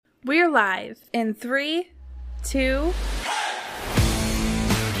We're live in 3, 2...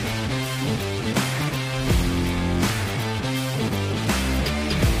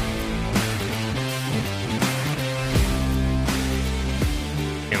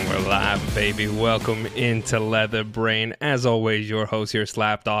 And we're live, baby. Welcome into Leather Brain. As always, your host here,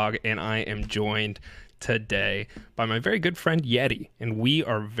 Slapdog, and I am joined today by my very good friend Yeti. And we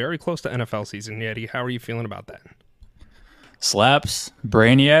are very close to NFL season. Yeti, how are you feeling about that? Slaps,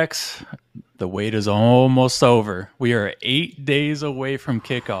 Brainiacs, the wait is almost over. We are 8 days away from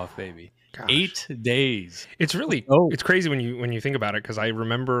kickoff, baby. Gosh. 8 days. It's really it's crazy when you think about it, because I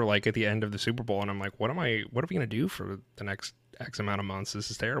remember like at the end of the Super Bowl, and I'm like, what are we gonna do for the next X amount of months? This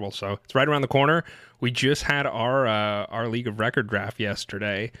is terrible. So it's right around the corner. We just had our League of Record draft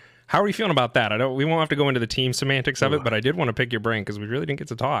yesterday. How are you feeling about that? We won't have to go into the team semantics of it, but I did want to pick your brain because we really didn't get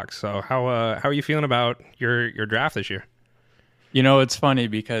to talk. So how are you feeling about your draft this year? You know, it's funny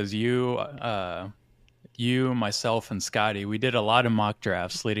because you, myself, and Scotty, we did a lot of mock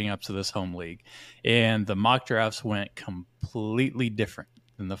drafts leading up to this home league, and the mock drafts went completely different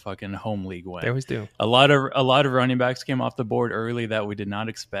than the fucking home league went. They always do. A lot of running backs came off the board early that we did not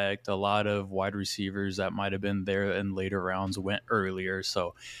expect. A lot of wide receivers that might have been there in later rounds went earlier.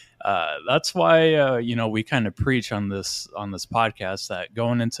 So that's why we kind of preach on this podcast that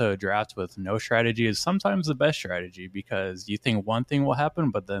going into a draft with no strategy is sometimes the best strategy, because you think one thing will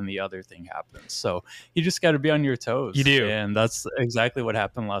happen, but then the other thing happens. So you just got to be on your toes. You do, and that's exactly what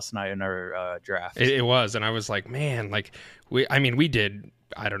happened last night in our draft. It was, and I was like, man, like we did,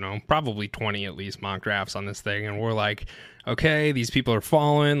 I don't know, probably 20 at least mock drafts on this thing, and we're like, okay, these people are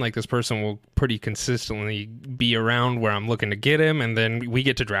falling, like this person will pretty consistently be around where I'm looking to get him, and then we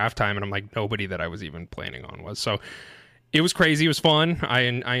get to draft time and I'm like, nobody that I was even planning on was. So it was crazy. It was fun. I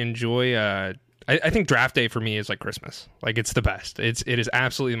enjoy I think draft day for me is like Christmas. Like, it's the best. It is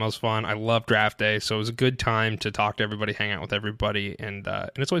absolutely the most fun. I love draft day, so it was a good time to talk to everybody, hang out with everybody, and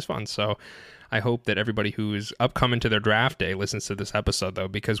it's always fun. So I hope that everybody who is upcoming to their draft day listens to this episode, though,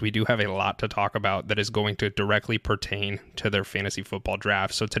 because we do have a lot to talk about that is going to directly pertain to their fantasy football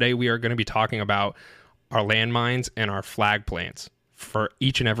draft. So today we are going to be talking about our landmines and our flag plants for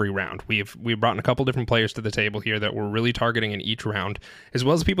each and every round. We've brought in a couple different players to the table here that we're really targeting in each round, as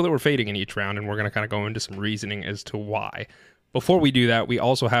well as people that we're fading in each round, and we're going to kind of go into some reasoning as to why. Before we do that, we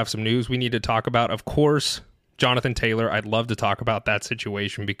also have some news we need to talk about. Of course, Jonathan Taylor. I'd love to talk about that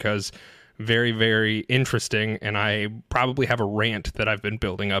situation because very, very interesting, and I probably have a rant that I've been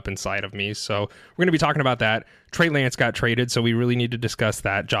building up inside of me. So we're going to be talking about that. Trey Lance got traded, so we really need to discuss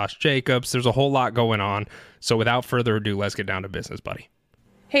that. Josh Jacobs, there's a whole lot going on. So without further ado, let's get down to business, buddy.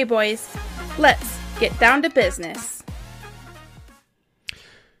 Hey boys, let's get down to business.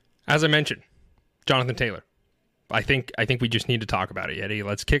 As I mentioned, Jonathan Taylor. I think we just need to talk about it, Yeti.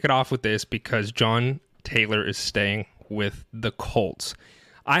 Let's kick it off with this because John Taylor is staying with the Colts.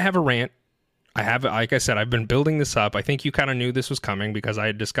 I have a rant. Like I said, I've been building this up. I think you kind of knew this was coming because I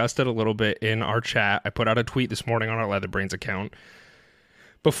had discussed it a little bit in our chat. I put out a tweet this morning on our Leather Brains account.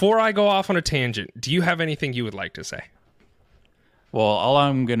 Before I go off on a tangent, do you have anything you would like to say? Well, all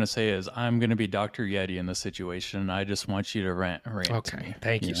I'm going to say is I'm going to be Dr. Yeti in this situation. I just want you to rant okay. to me.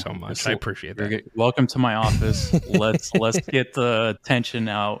 Thank you so much. I appreciate that. Welcome to my office. Let's get the tension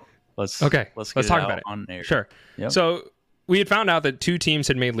out. Let's talk about it on air. Sure. Yep. So we had found out that two teams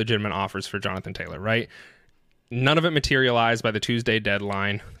had made legitimate offers for Jonathan Taylor, right? None of it materialized by the Tuesday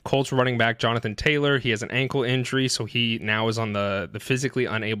deadline. Colts running back Jonathan Taylor, he has an ankle injury, so he now is on the physically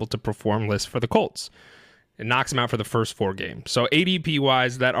unable to perform list for the Colts. It knocks him out for the first 4 games. So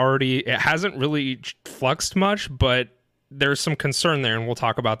ADP-wise, it hasn't really fluxed much, but there's some concern there, and we'll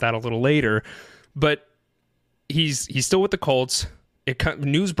talk about that a little later. But he's still with the Colts.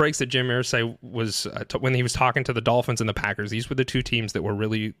 News breaks that Jim Irsay was, when he was talking to the Dolphins and the Packers, these were the two teams that were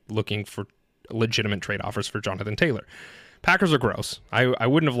really looking for legitimate trade offers for Jonathan Taylor. Packers are gross. I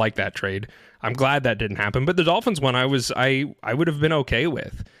wouldn't have liked that trade. I'm glad that didn't happen. But the Dolphins one, I would have been okay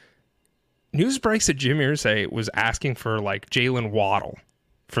with. News breaks that Jim Irsay was asking for like Jalen Waddle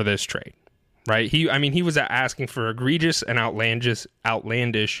for this trade, right? He was asking for egregious and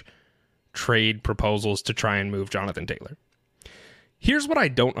outlandish trade proposals to try and move Jonathan Taylor. Here's what I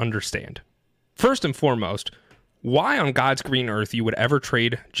don't understand. First and foremost, why on God's green earth you would ever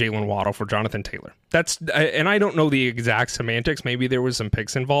trade Jalen Waddle for Jonathan Taylor? And I don't know the exact semantics. Maybe there was some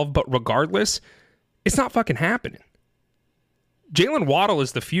picks involved, but regardless, it's not fucking happening. Jalen Waddle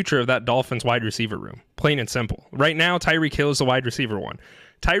is the future of that Dolphins wide receiver room, plain and simple. Right now, Tyreek Hill is the wide receiver one.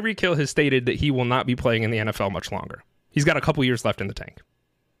 Tyreek Hill has stated that he will not be playing in the NFL much longer. He's got a couple years left in the tank.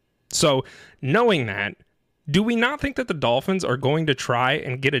 So knowing that, Do we not think that the Dolphins are going to try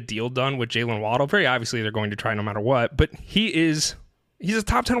and get a deal done with Jalen Waddle? Very obviously, they're going to try no matter what, but he's a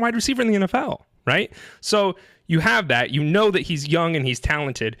top 10 wide receiver in the NFL, right? So you have that. You know that he's young and he's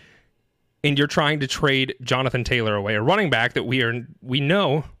talented, and you're trying to trade Jonathan Taylor away, a running back that we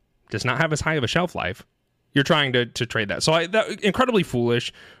know does not have as high of a shelf life. You're trying to trade that. So that incredibly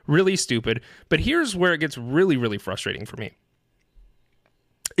foolish, really stupid. But here's where it gets really, really frustrating for me.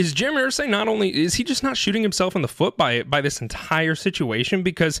 Is Jim Irsay not only, is he just not shooting himself in the foot by this entire situation?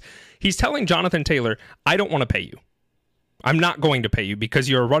 Because he's telling Jonathan Taylor, I don't want to pay you. I'm not going to pay you because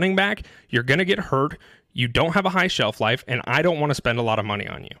you're a running back. You're going to get hurt. You don't have a high shelf life, and I don't want to spend a lot of money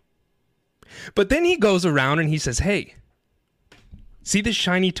on you. But then he goes around and he says, hey, see this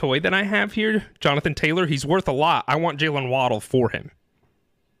shiny toy that I have here, Jonathan Taylor? He's worth a lot. I want Jalen Waddle for him.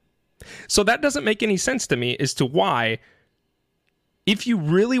 So that doesn't make any sense to me as to why, if you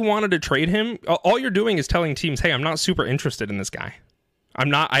really wanted to trade him, all you're doing is telling teams, hey, I'm not super interested in this guy.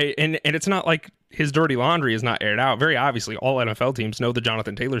 And it's not like his dirty laundry is not aired out. Very obviously, all NFL teams know the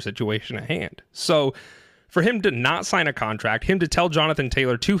Jonathan Taylor situation at hand. So for him to not sign a contract, him to tell Jonathan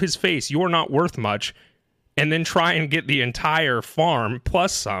Taylor to his face, you're not worth much, and then try and get the entire farm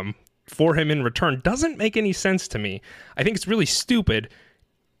plus some for him in return doesn't make any sense to me. I think it's really stupid,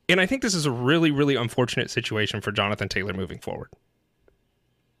 and I think this is a really, really unfortunate situation for Jonathan Taylor moving forward.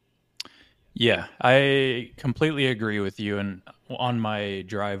 Yeah, I completely agree with you. And on my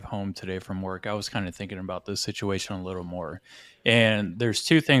drive home today from work, I was kind of thinking about this situation a little more. And there's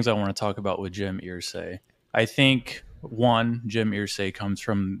two things I want to talk about with Jim Irsay. I think, one, Jim Irsay comes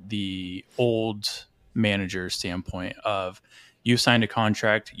from the old manager standpoint of, you signed a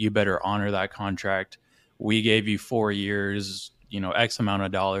contract, you better honor that contract. We gave you 4 years, X amount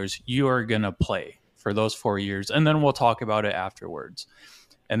of dollars. You are going to play for those 4 years, and then we'll talk about it afterwards.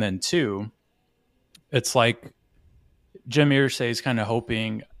 And then two, it's like Jim Irsay is kind of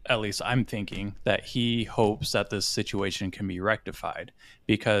hoping, at least I'm thinking, that he hopes that this situation can be rectified,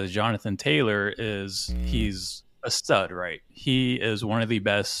 because Jonathan Taylor he's a stud, right? He is one of the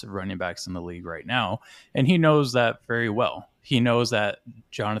best running backs in the league right now, and he knows that very well. He knows that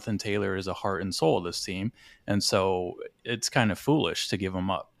Jonathan Taylor is a heart and soul of this team, and so it's kind of foolish to give him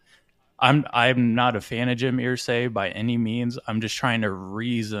up. I'm not a fan of Jim Irsay by any means. I'm just trying to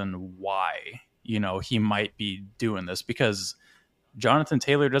reason why he might be doing this, because Jonathan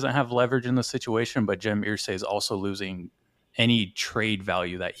Taylor doesn't have leverage in the situation, but Jim Irsay is also losing any trade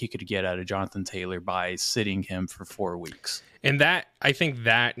value that he could get out of Jonathan Taylor by sitting him for 4 weeks. And I think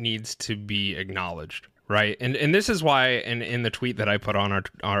that needs to be acknowledged, right? And this is why, and in the tweet that I put on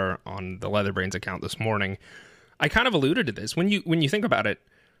our on the Leatherbrains account this morning, I kind of alluded to this. When you think about it,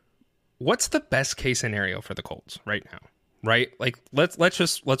 what's the best case scenario for the Colts right now, right? Like let's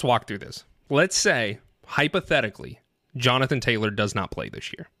walk through this. Let's say, hypothetically, Jonathan Taylor does not play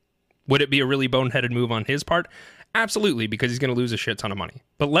this year. Would it be a really boneheaded move on his part? Absolutely, because he's going to lose a shit ton of money.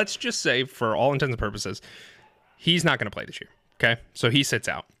 But let's just say, for all intents and purposes, he's not going to play this year. Okay? So he sits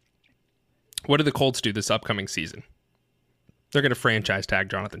out. What do the Colts do this upcoming season? They're going to franchise tag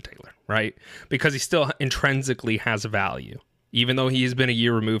Jonathan Taylor, right? Because he still intrinsically has value, even though he has been a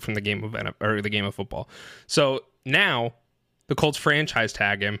year removed from the game of football. So now the Colts franchise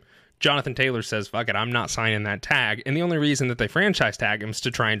tag him. Jonathan Taylor says, fuck it, I'm not signing that tag. And the only reason that they franchise tag him is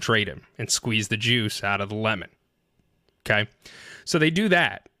to try and trade him and squeeze the juice out of the lemon. Okay? So they do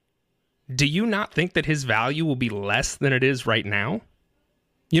that. Do you not think that his value will be less than it is right now?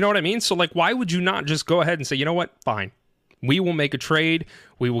 You know what I mean? So, why would you not just go ahead and say, you know what? Fine. We will make a trade.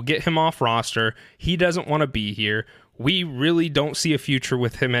 We will get him off roster. He doesn't want to be here. We really don't see a future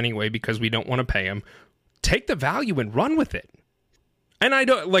with him anyway because we don't want to pay him. Take the value and run with it. And I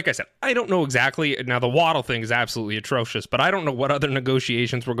don't know exactly. Now, the Waddle thing is absolutely atrocious, but I don't know what other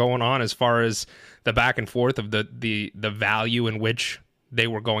negotiations were going on as far as the back and forth of the value in which they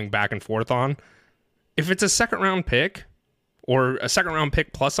were going back and forth on. If it's a second-round pick or a second-round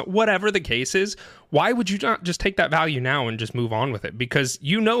pick plus whatever the case is, why would you not just take that value now and just move on with it? Because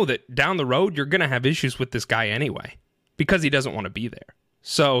you know that down the road, you're going to have issues with this guy anyway because he doesn't want to be there.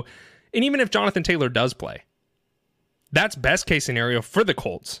 So, and even if Jonathan Taylor does play, that's best case scenario for the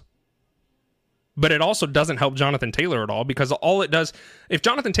Colts. But it also doesn't help Jonathan Taylor at all, because all it does, if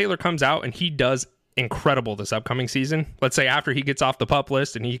Jonathan Taylor comes out and he does incredible this upcoming season, let's say after he gets off the PUP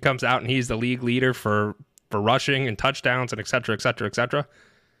list and he comes out and he's the league leader for rushing and touchdowns and et cetera, et cetera, et cetera,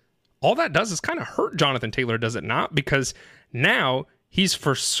 all that does is kind of hurt Jonathan Taylor, does it not? Because now he's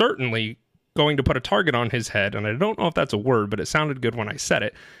for certainly going to put a target on his head, and I don't know if that's a word, but it sounded good when I said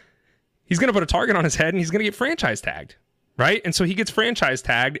it. He's going to put a target on his head and he's going to get franchise tagged. right? And so he gets franchise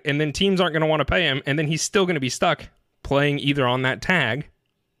tagged, and then teams aren't going to want to pay him, and then he's still going to be stuck playing either on that tag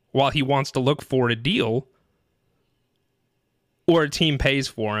while he wants to look for a deal, or a team pays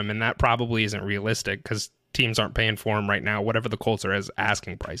for him, and that probably isn't realistic because teams aren't paying for him right now, whatever the Colts are as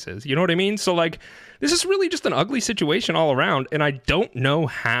asking prices. You know what I mean? So, like, this is really just an ugly situation all around, and I don't know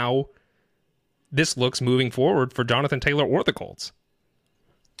how this looks moving forward for Jonathan Taylor or the Colts.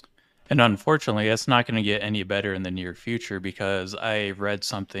 And unfortunately, it's not going to get any better in the near future, because I read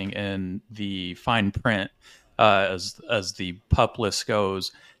something in the fine print as the PUP list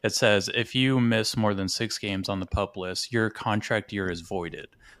goes. It says if you miss more than 6 games on the PUP list, your contract year is voided.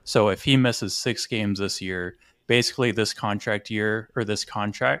 So if he misses 6 games this year, basically this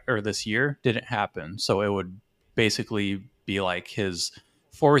year didn't happen. So it would basically be like his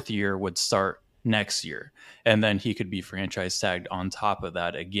 4th year would start next year, and then he could be franchise tagged on top of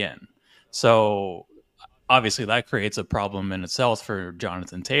that again. So obviously that creates a problem in itself for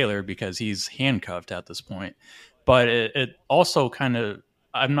Jonathan Taylor, because he's handcuffed at this point. But it also kind of,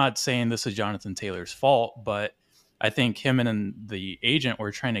 I'm not saying this is Jonathan Taylor's fault, but I think him and the agent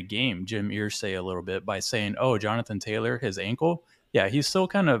were trying to game Jim Irsay a little bit by saying, oh, Jonathan Taylor, his ankle, yeah, he's still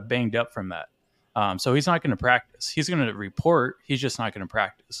kind of banged up from that. So he's not going to practice. He's going to report. He's just not going to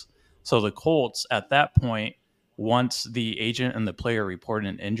practice. So the Colts at that point, once the agent and the player report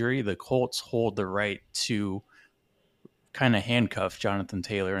an injury, the Colts hold the right to kind of handcuff Jonathan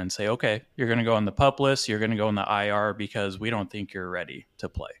Taylor and say, okay, you're going to go on the PUP list, you're going to go on the IR because we don't think you're ready to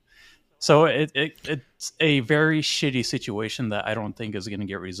play. So it's a very shitty situation that I don't think is going to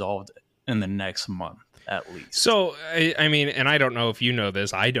get resolved in the next month at least. So, I mean, and I don't know if you know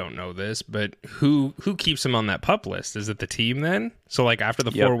this, I don't know this, but who keeps him on that PUP list? Is it the team then? So, like, after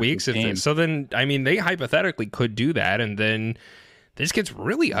the 4 weeks? So then, I mean, they hypothetically could do that, and then this gets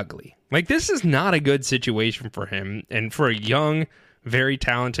really ugly. Like, this is not a good situation for him, and for a young, very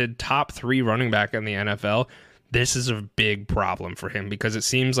talented, top 3 running back in the NFL, this is a big problem for him, because it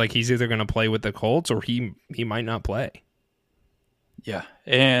seems like he's either going to play with the Colts or he might not play. Yeah.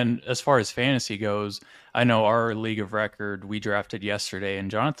 And as far as fantasy goes, I know our league of record we drafted yesterday,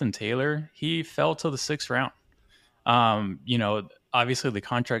 and Jonathan Taylor, he fell to the 6th round. Obviously the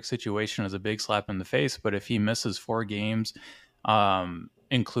contract situation is a big slap in the face, but if he misses 4 games,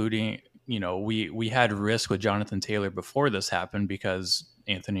 including, we had risk with Jonathan Taylor before this happened because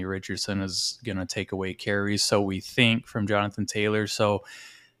Anthony Richardson is going to take away carries. So we think from Jonathan Taylor. So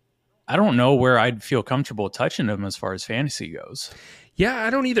I don't know where I'd feel comfortable touching him as far as fantasy goes. Yeah, I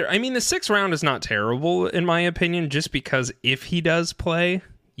don't either. I mean, the 6th round is not terrible in my opinion, just because if he does play,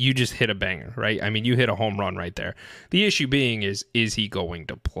 you just hit a banger, right? I mean, you hit a home run right there. The issue being is he going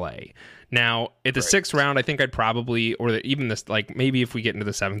to play? Now, at the 6th round, I think I'd probably, even this, like maybe if we get into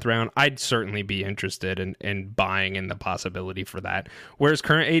the 7th round, I'd certainly be interested in buying in the possibility for that. Whereas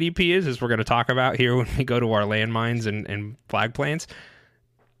current ADP is, as we're going to talk about here when we go to our landmines and flag plans,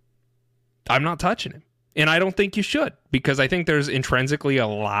 I'm not touching him. And I don't think you should, because I think there's intrinsically a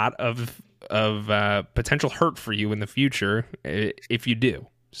lot of potential hurt for you in the future if you do.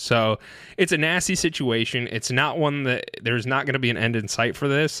 So it's a nasty situation. It's not one that there's not going to be an end in sight for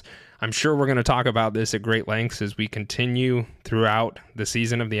this. I'm sure we're going to talk about this at great lengths as we continue throughout the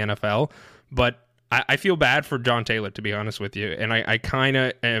season of the NFL. But I feel bad for John Taylor, to be honest with you. And I kind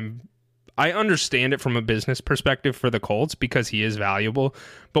of am. I understand it from a business perspective for the Colts because he is valuable.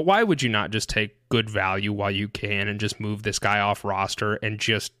 But why would you not just take good value while you can and just move this guy off roster and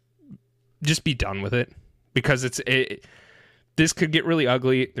just be done with it? Because this could get really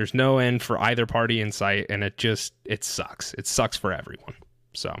ugly. There's no end for either party in sight, and it sucks. It sucks for everyone.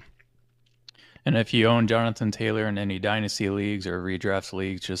 So, and if you own Jonathan Taylor in any dynasty leagues or redraft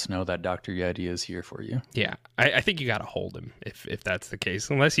leagues, just know that Dr. Yeti is here for you. Yeah, I think you got to hold him if that's the case.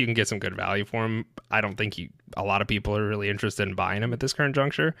 Unless you can get some good value for him, I don't think a lot of people are really interested in buying him at this current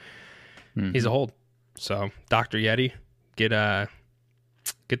juncture. Mm-hmm. He's a hold. So, Dr. Yeti, get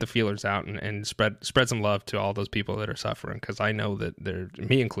the feelers out and spread some love to all those people that are suffering, because I know that they're,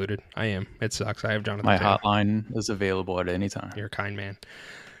 me included, I am. It sucks. I have Jonathan My Taylor. hotline is available at any time. You're a kind man.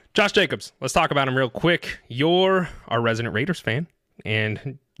 Josh Jacobs, let's talk about him real quick. You're our resident Raiders fan,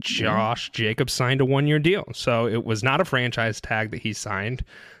 and Josh Jacobs signed a 1-year deal. So it was not a franchise tag that he signed,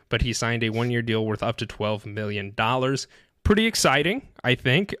 but he signed a 1-year deal worth up to $12 million. Pretty exciting, I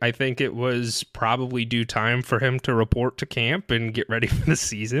think. I think it was probably due time for him to report to camp and get ready for the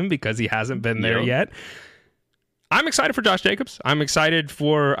season, because he hasn't been there yet. I'm excited for Josh Jacobs. I'm excited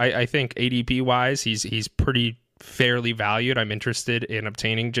for, I think ADP-wise, he's pretty fairly valued. I'm interested in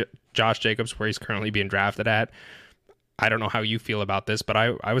obtaining Josh Jacobs where he's currently being drafted at. I don't know how you feel about this, but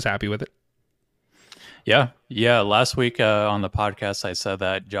I was happy with it. Yeah. Last week on the podcast, I said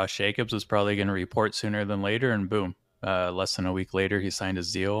that Josh Jacobs was probably going to report sooner than later, and boom, less than a week later, he signed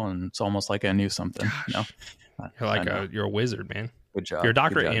his deal, and it's almost like I knew something. Gosh, I, you're I like know. you're a wizard, man. Good job. You're a Good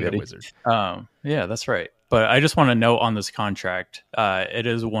doctor job, and a Yeti. wizard. Yeah, that's right. But I just want to note on this contract, it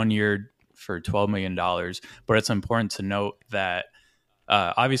is 1 year for $12 million, but it's important to note that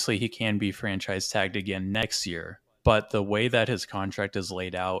obviously he can be franchise tagged again next year. But the way that his contract is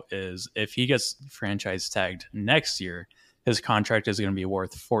laid out is if he gets franchise tagged next year, his contract is going to be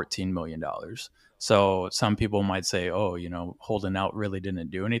worth $14 million. So some people might say, oh, holding out really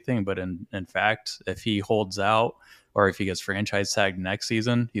didn't do anything. But in fact, if he holds out or if he gets franchise tagged next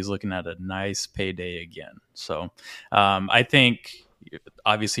season, he's looking at a nice payday again. So I think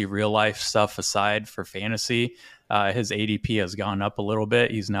obviously real life stuff aside for fantasy, his ADP has gone up a little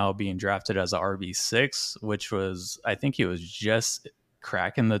bit. He's now being drafted as a RB6, which was, I think he was just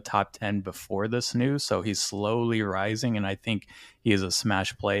cracking the top 10 before this news. So he's slowly rising, and I think he is a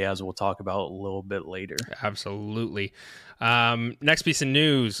smash play, as we'll talk about a little bit later. Absolutely. Next piece of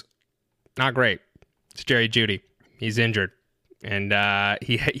news, not great. It's Jerry Jeudy. He's injured, and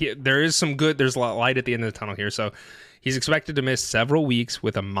there is some good. There's a lot of light at the end of the tunnel here. So he's expected to miss several weeks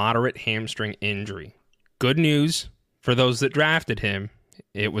with a moderate hamstring injury. Good news for those that drafted him.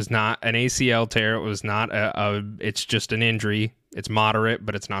 It was not an ACL tear. It was not it's just an injury. It's moderate,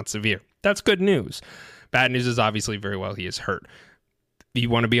 but it's not severe. That's good news. Bad news is obviously very well he is hurt.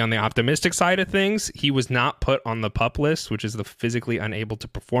 You want to be on the optimistic side of things. He was not put on the PUP list, which is the physically unable to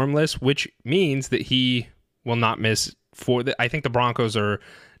perform list, which means that he will not miss I think the Broncos are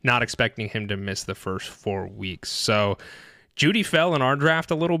not expecting him to miss the first 4 weeks. So Jeudy fell in our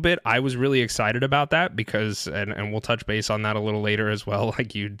draft a little bit. I was really excited about that because, and we'll touch base on that a little later as well,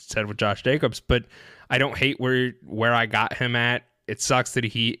 like you said with Josh Jacobs, but I don't hate where I got him at. It sucks that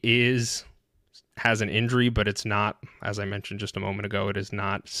he has an injury, but it's not, as I mentioned just a moment ago, it is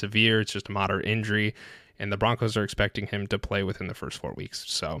not severe. It's just a moderate injury, and the Broncos are expecting him to play within the first 4 weeks.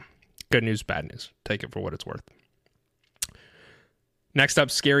 So good news, bad news. Take it for what it's worth. Next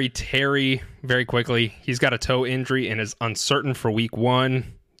up, Scary Terry, very quickly. He's got a toe injury and is uncertain for week 1.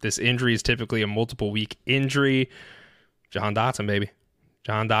 This injury is typically a multiple week injury. Jahan Dotson, baby.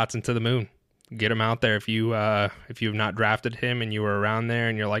 Jahan Dotson to the moon. Get him out there. If you have not drafted him and you were around there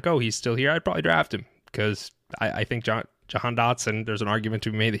and you're like, oh, he's still here, I'd probably draft him because I think Jahan Dotson, there's an argument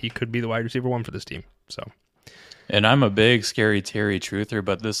to be made that he could be the wide receiver 1 for this team. So, and I'm a big Scary Terry truther,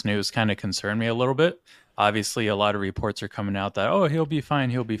 but this news kind of concerned me a little bit. Obviously, a lot of reports are coming out that, oh, he'll be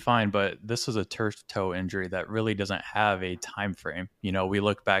fine. But this is a turf toe injury that really doesn't have a time frame. We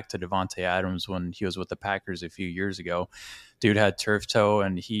look back to Devontae Adams when he was with the Packers a few years ago. Dude had turf toe,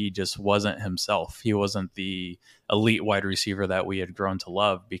 and he just wasn't himself. He wasn't the elite wide receiver that we had grown to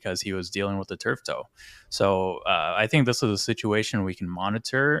love because he was dealing with the turf toe. So I think this is a situation we can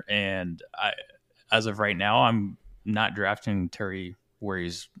monitor. And as of right now, I'm not drafting Terry where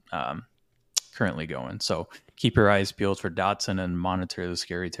he's currently going. So keep your eyes peeled for Dotson and monitor the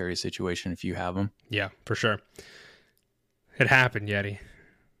Scary Terry situation if you have him. Yeah, for sure. It happened, Yeti.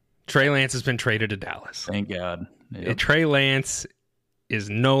 Trey Lance has been traded to Dallas. Thank God. Yep. Trey Lance is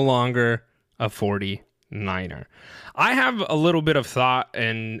no longer a 49er. I have a little bit of thought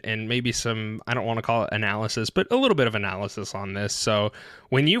and maybe some, I don't want to call it analysis, but a little bit of analysis on this. So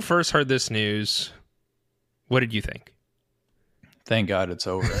when you first heard this news, what did you think? Thank God it's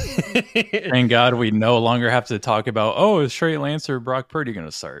over. Thank God we no longer have to talk about, oh, is Trey Lance or Brock Purdy going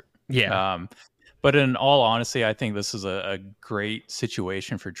to start? Yeah. But in all honesty, I think this is a great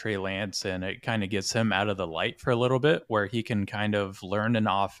situation for Trey Lance, and it kind of gets him out of the light for a little bit where he can kind of learn an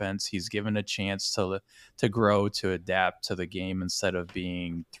offense. He's given a chance to grow, to adapt to the game instead of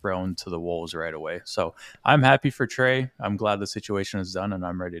being thrown to the wolves right away. So I'm happy for Trey. I'm glad the situation is done, and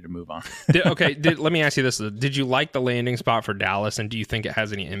I'm ready to move on. Let me ask you this. Did you like the landing spot for Dallas, and do you think it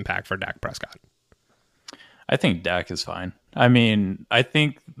has any impact for Dak Prescott? I think Dak is fine. I mean, I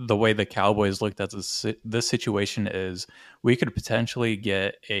think the way the Cowboys looked at this situation is we could potentially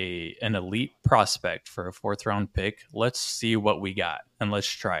get an elite prospect for a 4th round pick. Let's see what we got and let's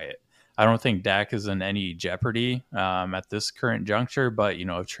try it. I don't think Dak is in any jeopardy at this current juncture, but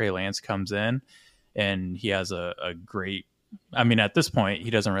if Trey Lance comes in and he has a great, I mean, at this point, he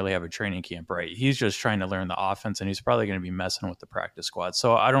doesn't really have a training camp, right? He's just trying to learn the offense, and he's probably going to be messing with the practice squad.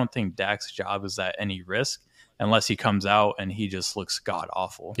 So I don't think Dak's job is at any risk unless he comes out and he just looks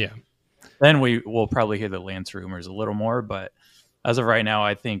god-awful. Yeah. Then we'll probably hear the Lance rumors a little more, but as of right now,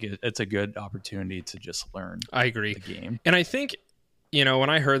 I think it's a good opportunity to just learn I agree. The game. And I think when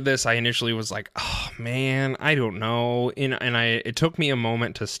I heard this, I initially was like, oh man, I don't know. It took me a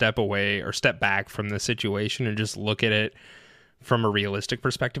moment to step back from the situation and just look at it from a realistic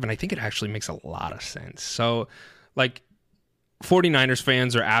perspective. And I think it actually makes a lot of sense. So like 49ers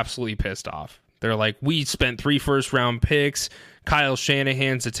fans are absolutely pissed off. They're like, we spent 3 first-round picks. Kyle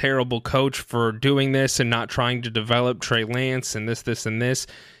Shanahan's a terrible coach for doing this and not trying to develop Trey Lance and this, and this.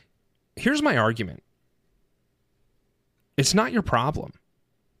 Here's my argument. It's not your problem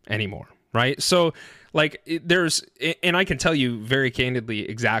anymore, right? So, like, and I can tell you very candidly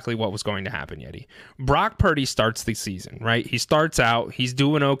exactly what was going to happen, Yeti. Brock Purdy starts the season, right? He starts out, he's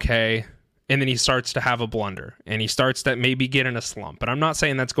doing okay, and then he starts to have a blunder, and he starts to maybe get in a slump. But I'm not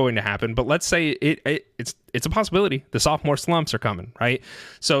saying that's going to happen, but let's say it's a possibility. The sophomore slumps are coming, right?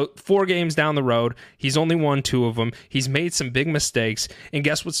 So 4 games down the road, he's only won 2 of them. He's made some big mistakes, and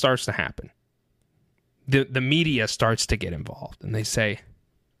guess what starts to happen? The media starts to get involved, and they say,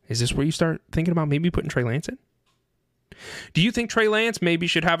 is this where you start thinking about maybe putting Trey Lance in? Do you think Trey Lance maybe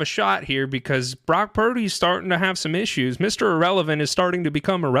should have a shot here because Brock Purdy's starting to have some issues? Mr. Irrelevant is starting to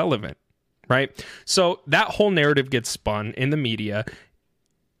become irrelevant. Right? So that whole narrative gets spun in the media.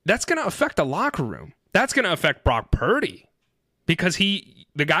 That's going to affect the locker room. That's going to affect Brock Purdy because the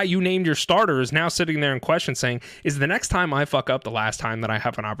guy you named your starter is now sitting there in question saying, is the next time I fuck up the last time that I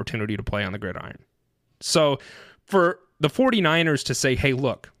have an opportunity to play on the gridiron? So for the 49ers to say, hey,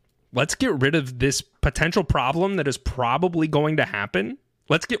 look, let's get rid of this potential problem that is probably going to happen.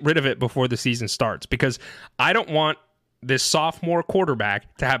 Let's get rid of it before the season starts because I don't want this sophomore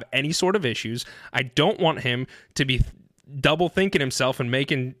quarterback to have any sort of issues. I don't want him to be double thinking himself and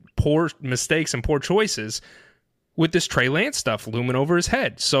making poor mistakes and poor choices with this Trey Lance stuff looming over his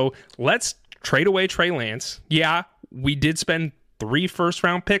head. So let's trade away Trey Lance. Yeah, we did spend 3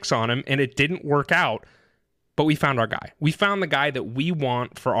 first-round picks on him, and it didn't work out, but we found our guy. We found the guy that we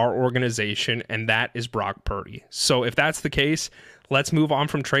want for our organization, and that is Brock Purdy. So if that's the case, let's move on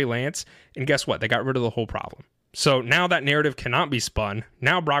from Trey Lance, and guess what? They got rid of the whole problem. So now that narrative cannot be spun.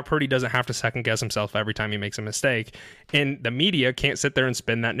 Now Brock Purdy doesn't have to second guess himself every time he makes a mistake. And the media can't sit there and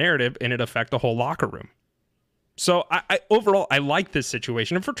spin that narrative and it affect the whole locker room. So overall, I like this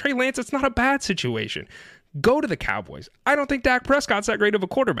situation. And for Trey Lance, it's not a bad situation. Go to the Cowboys. I don't think Dak Prescott's that great of a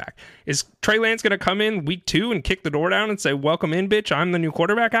quarterback. Is Trey Lance going to come in week 2 and kick the door down and say, welcome in, bitch, I'm the new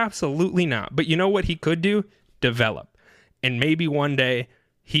quarterback? Absolutely not. But you know what he could do? Develop. And maybe one day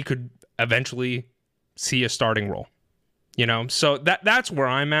he could eventually see a starting role, so that's where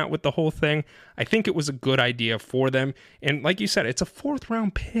I'm at with the whole thing. I think it was a good idea for them, and like you said, it's a 4th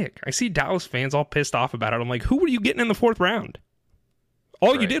round pick. I see Dallas fans all pissed off about it. I'm like, who were you getting in the 4th round?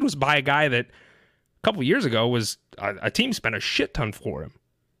 All you did was buy a guy that a couple years ago was a team spent a shit ton for him.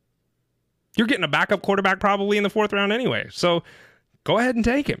 You're getting a backup quarterback probably in the 4th round anyway, so go ahead and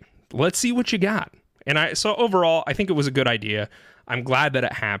take him. Let's see what you got. So overall, I think it was a good idea. I'm glad that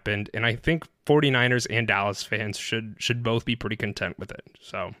it happened, and I think 49ers and Dallas fans should both be pretty content with it.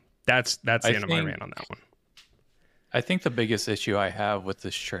 So that's the end of my rant on that one. I think the biggest issue I have with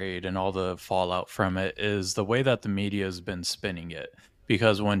this trade and all the fallout from it is the way that the media has been spinning it.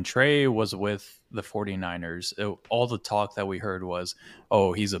 Because when Trey was with the 49ers, all the talk that we heard was,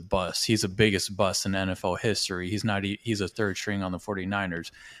 oh, he's a bust. He's the biggest bust in NFL history. He's a 3rd string on the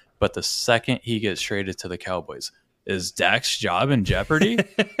 49ers. But the second he gets traded to the Cowboys, is Dak's job in jeopardy?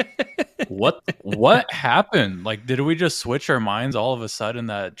 What happened? Like, did we just switch our minds all of a sudden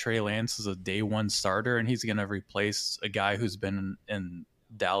that Trey Lance is a day 1 starter and he's going to replace a guy who's been in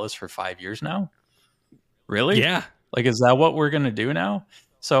Dallas for 5 years now? Really? Yeah. Like, is that what we're going to do now?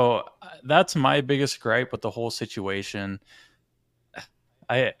 So that's my biggest gripe with the whole situation.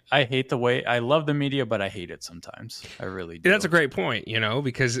 I hate the way I love the media, but I hate it sometimes. I really do. That's a great point,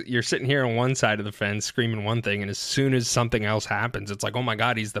 because you're sitting here on one side of the fence screaming one thing, and as soon as something else happens, it's like, oh my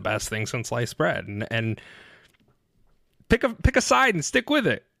God, he's the best thing since sliced bread. And pick a side and stick with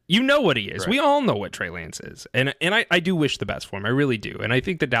it. You know what he is. Right. We all know what Trey Lance is. And I do wish the best for him. I really do. And I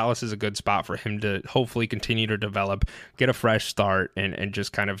think that Dallas is a good spot for him to hopefully continue to develop, get a fresh start, and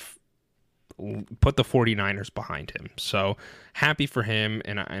just kind of put the 49ers behind him. So happy for him.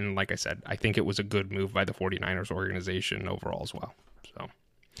 And like I said, I think it was a good move by the 49ers organization overall as well. So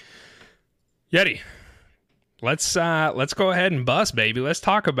Yeti, let's go ahead and bust, baby. Let's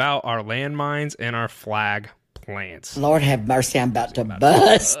talk about our landmines and our flag plants. Lord have mercy, I'm about to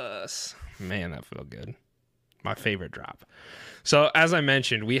bust. Man, that felt good. My favorite drop. So as I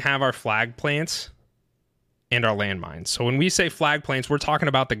mentioned, we have our flag plants and our landmines. So when we say flag plants, we're talking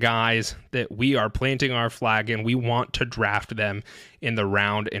about the guys that we are planting our flag in. We want to draft them in the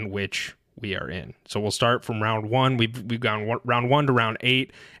round in which we are in. So we'll start from round 1. We've gone round 1 to round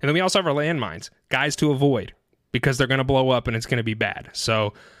 8. And then we also have our landmines, guys to avoid, because they're going to blow up and it's going to be bad.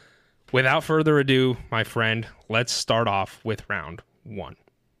 So without further ado, my friend, let's start off with round 1.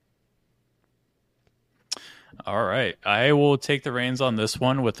 All right. I will take the reins on this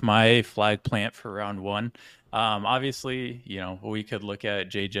one with my flag plant for round 1. Obviously, we could look at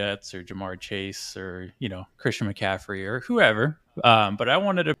Jay Jets or Jamar Chase or, Christian McCaffrey or whoever. But I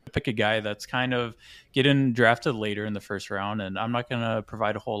wanted to pick a guy that's kind of getting drafted later in the first round. And I'm not going to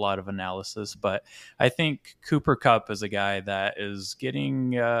provide a whole lot of analysis, but I think Cooper Kupp is a guy that is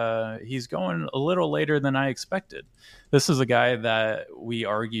he's going a little later than I expected. This is a guy that we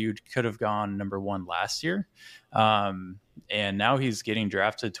argued could have gone number 1 last year. And now he's getting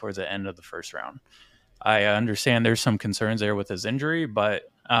drafted towards the end of the first round. I understand there's some concerns there with his injury,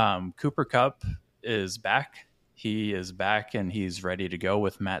 but Cooper Kupp is back. He is back and he's ready to go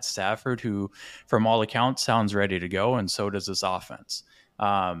with Matt Stafford, who from all accounts sounds ready to go. And so does this offense.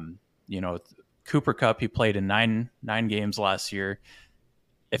 Cooper Kupp, he played in nine games last year.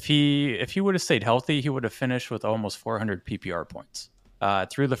 If he would have stayed healthy, he would have finished with almost 400 PPR points.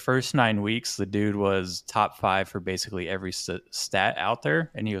 Through the first 9 weeks, the dude was top 5 for basically every stat out there,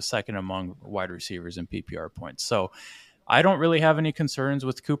 and he was second among wide receivers in PPR points. So I don't really have any concerns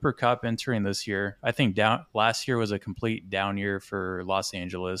with Cooper Kupp entering this year. I think last year was a complete down year for Los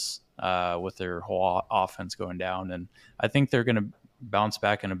Angeles with their whole offense going down, and I think they're going to bounce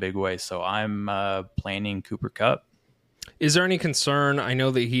back in a big way. So I'm planning Cooper Kupp. Is there any concern? I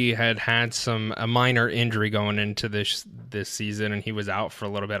know that he had a minor injury going into this season, and he was out for a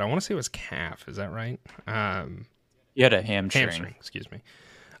little bit. I want to say it was calf. Is that right? He had a hamstring. Excuse me.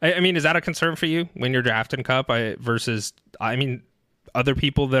 I mean, is that a concern for you when you're drafting Kupp versus other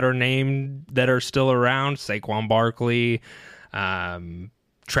people that are named that are still around? Saquon Barkley,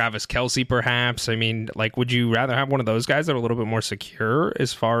 Travis Kelce, perhaps. I mean, would you rather have one of those guys that are a little bit more secure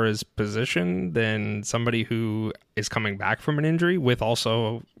as far as position than somebody who is coming back from an injury with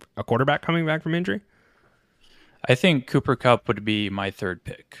also a quarterback coming back from injury? I think Cooper Kupp would be my third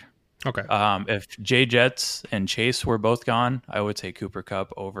pick. Okay. If Jay Jets and Chase were both gone, I would take Cooper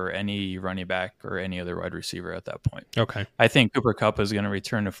Kupp over any running back or any other wide receiver at that point. Okay. I think Cooper Kupp is going to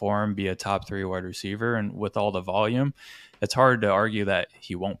return to form, be a top 3 wide receiver, and with all the volume, it's hard to argue that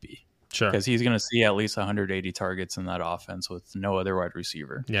he won't be. Sure. Because he's going to see at least 180 targets in that offense with no other wide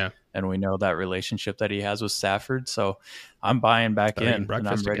receiver. Yeah. And we know that relationship that he has with Stafford. So I'm buying back in and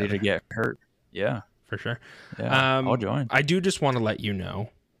I'm ready to get hurt. Yeah. For sure. Yeah, I'll join. I do just want to let you know,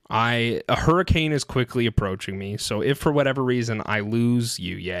 a hurricane is quickly approaching me. So if for whatever reason I lose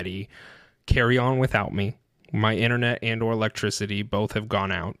you, Yeti, carry on without me. My internet and or electricity both have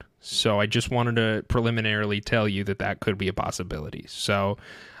gone out. So I just wanted to preliminarily tell you that could be a possibility. So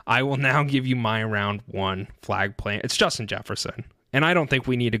I will now give you my round 1 flag plant. It's Justin Jefferson. And I don't think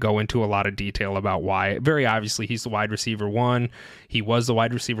we need to go into a lot of detail about why. Very obviously, he's the wide receiver 1. He was the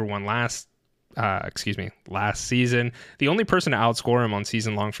wide receiver 1 last season. The only person to outscore him on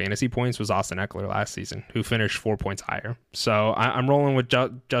season-long fantasy points was Austin Eckler last season, who finished 4 points higher. So I'm rolling with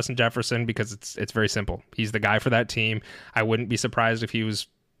Justin Jefferson because it's very simple. He's the guy for that team. I wouldn't be surprised if he was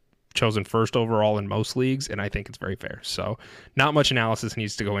chosen first overall in most leagues, and I think it's very fair. So not much analysis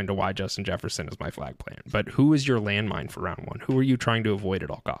needs to go into why Justin Jefferson is my flag plant. But who is your landmine for round 1? Who are you trying to avoid at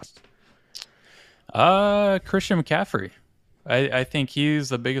all costs? Christian McCaffrey. I think he's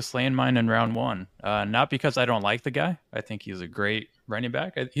the biggest landmine in round 1. Not because I don't like the guy. I think he's a great running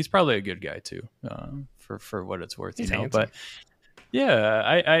back. He's probably a good guy too, for what it's worth. He's handsome. But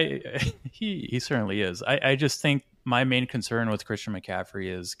yeah, he certainly is. I just think my main concern with Christian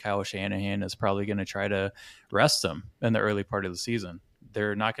McCaffrey is Kyle Shanahan is probably going to try to rest him in the early part of the season.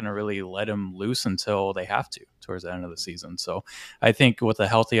 They're not going to really let him loose until they have to towards the end of the season. So I think with a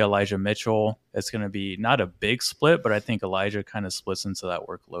healthy Elijah Mitchell, it's going to be not a big split, but I think Elijah kind of splits into that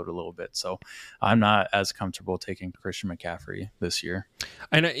workload a little bit. So I'm not as comfortable taking Christian McCaffrey this year.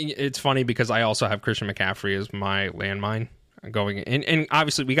 And it's funny because I also have Christian McCaffrey as my landmine going in. And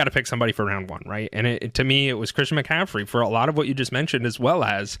obviously we got to pick somebody for round 1, right? And to me, it was Christian McCaffrey for a lot of what you just mentioned, as well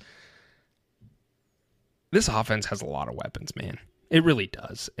as this offense has a lot of weapons, man. It really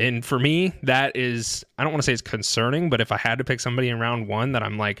does. And for me, that is, I don't want to say it's concerning, but if I had to pick somebody in round 1 that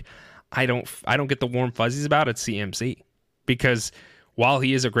I'm like, I don't get the warm fuzzies about, it's CMC. Because while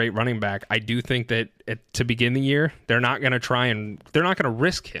he is a great running back, I do think that to begin the year, they're not going to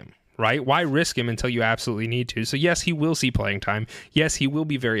risk him, right? Why risk him until you absolutely need to? So yes, he will see playing time. Yes, he will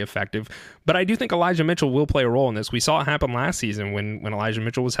be very effective. But I do think Elijah Mitchell will play a role in this. We saw it happen last season when Elijah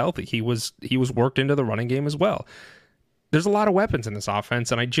Mitchell was healthy. He was worked into the running game as well. there's a lot of weapons in this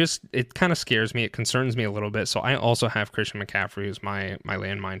offense, and it kind of scares me. It concerns me a little bit. So I also have Christian McCaffrey as my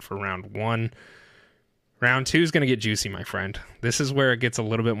landmine for round 1. Round 2 is going to get juicy, my friend. This is where it gets a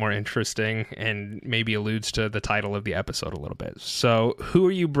little bit more interesting and maybe alludes to the title of the episode a little bit. So who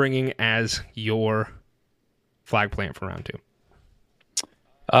are you bringing as your flag plant for round 2?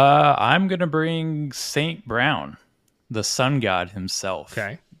 I'm going to bring St. Brown, the sun god himself,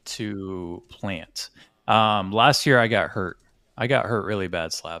 to plant. Last year I got hurt. I got hurt really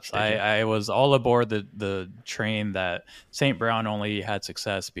bad, Slaps. I was all aboard the train that St. Brown only had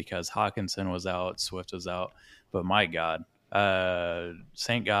success because Hawkinson was out, Swift was out. But my God,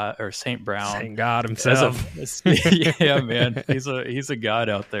 St. Brown, Saint God himself. Yeah, man, he's a god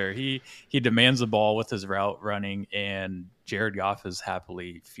out there. He demands the ball with his route running, and Jared Goff is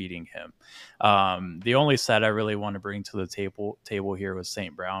happily feeding him. The only stat I really want to bring to the table here with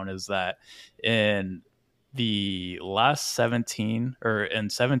St. Brown is that in the last 17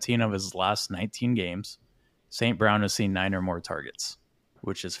 of his last 19 games, St. Brown has seen 9 or more targets,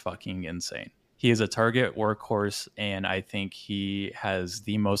 which is fucking insane. He is a target workhorse, and I think he has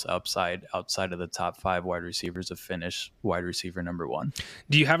the most upside outside of the top 5 wide receivers to finish wide receiver number 1.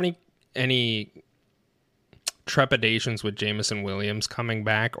 Do you have any trepidations with Jameson Williams coming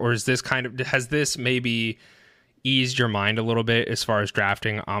back, or is this has this maybe eased your mind a little bit as far as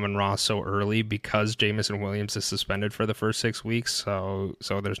drafting Amon-Ra so early because Jameson Williams is suspended for the first 6 weeks, so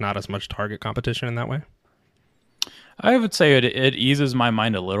there's not as much target competition in that way? I would say it eases my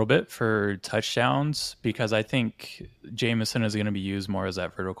mind a little bit for touchdowns because I think Jameson is going to be used more as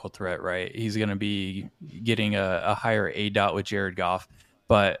that vertical threat, right? He's going to be getting a higher ADOT with Jared Goff,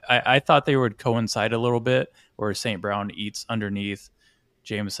 but I thought they would coincide a little bit where St. Brown eats underneath,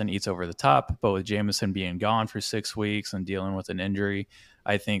 Jameson eats over the top, but with Jameson being gone for 6 weeks and dealing with an injury,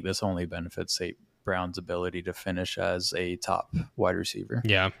 I think this only benefits St. Brown's ability to finish as a top wide receiver.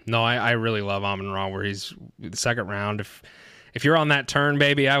 Yeah, no, I really love Amon-Ra where he's the second round. If you're on that turn,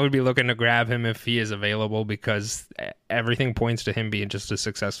 baby, I would be looking to grab him if he is available because everything points to him being just as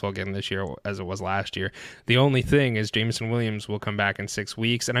successful again this year as it was last year. The only thing is Jameson Williams will come back in 6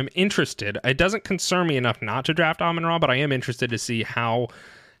 weeks, and I'm interested. It doesn't concern me enough not to draft Amon-Ra, but I am interested to see how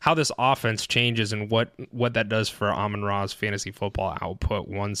this offense changes and what that does for Amon-Ra's fantasy football output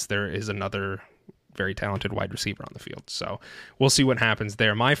once there is another very talented wide receiver on the field. So we'll see what happens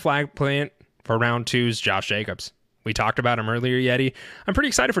there. My flag plant for round 2 is Josh Jacobs. We talked about him earlier, Yeti. I'm pretty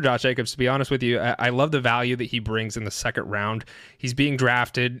excited for Josh Jacobs, to be honest with you. I love the value that he brings in the second round. He's being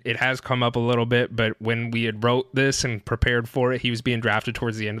drafted. It has come up a little bit, but when we had wrote this and prepared for it, he was being drafted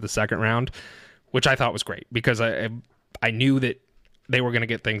towards the end of the second round, which I thought was great because I knew that they were going to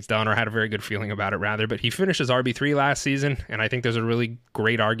get things done, or had a very good feeling about it rather. But he finished as RB3 last season, and I think there's a really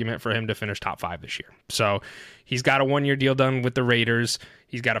great argument for him to finish top 5 this year. So he's got a 1-year deal done with the Raiders.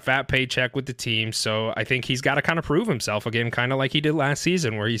 He's got a fat paycheck with the team. So I think he's got to kind of prove himself again, kind of like he did last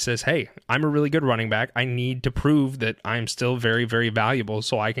season, where he says, hey, I'm a really good running back. I need to prove that I'm still very, very valuable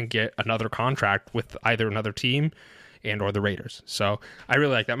so I can get another contract with either another team and or the Raiders. So I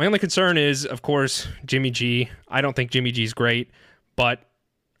really like that. My only concern is, of course, Jimmy G. I don't think Jimmy G's great, but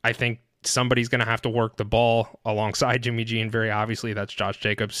I think somebody's going to have to work the ball alongside Jimmy G, and very obviously that's Josh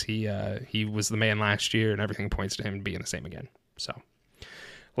Jacobs. He was the man last year, and everything points to him being the same again. So,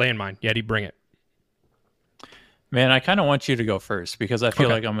 landmine, Yeti, bring it. Man, I kind of want you to go first because I feel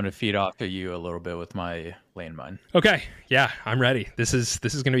like I'm going to feed off of you a little bit with my landmine. Okay, yeah, I'm ready. This is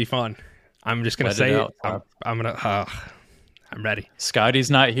going to be fun. I'm just going to say it. I'm ready.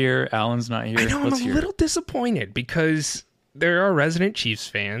 Scotty's not here. Alan's not here. I know, I'm a little disappointed because there are resident Chiefs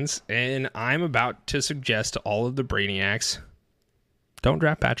fans, and I'm about to suggest to all of the brainiacs, don't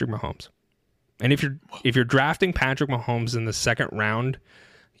draft Patrick Mahomes. And if you're drafting Patrick Mahomes in the second round,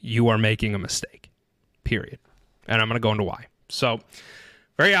 you are making a mistake. Period. And I'm going to go into why. So,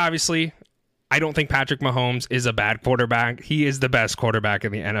 very obviously, I don't think Patrick Mahomes is a bad quarterback. He is the best quarterback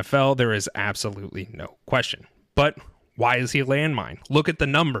in the NFL. There is absolutely no question. But why is he a landmine? Look at the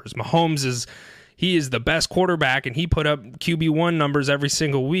numbers. Mahomes is the best quarterback, and he put up QB1 numbers every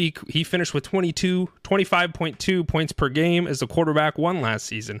single week. He finished with 25.2 points per game as the quarterback 1 last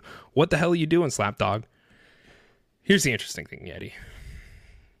season. What the hell are you doing, Slapdog? Here's the interesting thing, Yeti.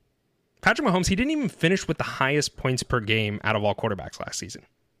 Patrick Mahomes, he didn't even finish with the highest points per game out of all quarterbacks last season.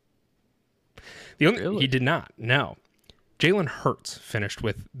 Really? He did not, no. Jalen Hurts finished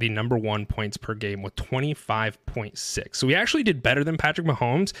with the number 1 points per game with 25.6. So he actually did better than Patrick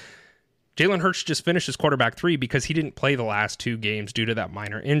Mahomes. Jalen Hurts just finished as quarterback 3 because he didn't play the last 2 games due to that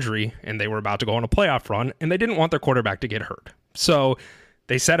minor injury, and they were about to go on a playoff run, and they didn't want their quarterback to get hurt. So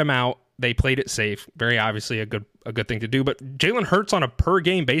they set him out. They played it safe. Very obviously a a good thing to do. But Jalen Hurts on a per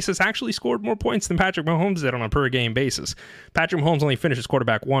game basis actually scored more points than Patrick Mahomes did on a per game basis. Patrick Mahomes only finished as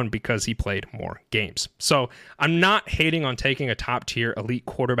quarterback 1 because he played more games. So I'm not hating on taking a top tier elite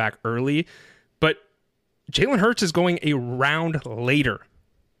quarterback early, but Jalen Hurts is going a round later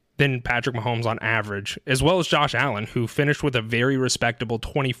than Patrick Mahomes on average, as well as Josh Allen, who finished with a very respectable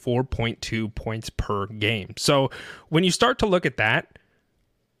 24.2 points per game. So when you start to look at that,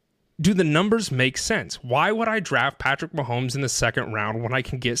 do the numbers make sense? Why would I draft Patrick Mahomes in the second round when I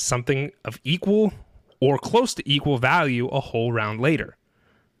can get something of equal or close to equal value a whole round later?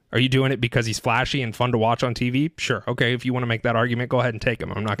 Are you doing it because he's flashy and fun to watch on TV? Sure. Okay, if you want to make that argument, go ahead and take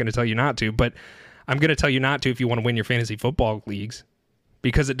him. I'm not going to tell you not to, but I'm going to tell you not to if you want to win your fantasy football leagues,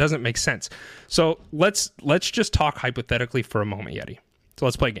 because it doesn't make sense. So let's just talk hypothetically for a moment, Yeti. So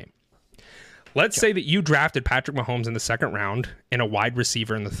let's play a game. Let's say that you drafted Patrick Mahomes in the second round and a wide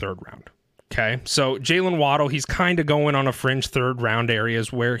receiver in the third round. Okay, so Jalen Waddle, he's kind of going on a fringe third round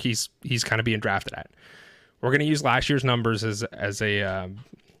areas where he's kind of being drafted at. We're going to use last year's numbers as a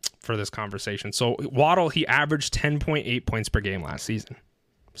for this conversation. So Waddle, he averaged 10.8 points per game last season.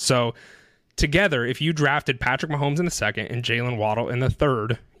 So together, if you drafted Patrick Mahomes in the second and Jalen Waddle in the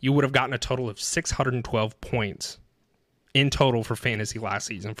third, you would have gotten a total of 612 points in total for fantasy last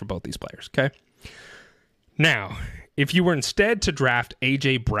season for both these players, okay? Now, if you were instead to draft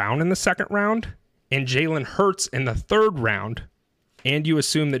A.J. Brown in the second round and Jalen Hurts in the third round, and you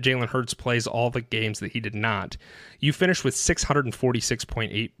assume that Jalen Hurts plays all the games that he did not, you finish with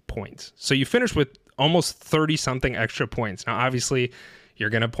 646.8 points. So you finish with almost 30-something extra points. Now, obviously, you're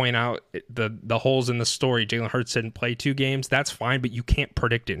going to point out the holes in the story. Jalen Hurts didn't play 2 games. That's fine, but you can't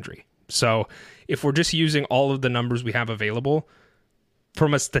predict injury. So if we're just using all of the numbers we have available,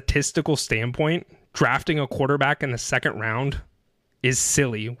 from a statistical standpoint, drafting a quarterback in the second round is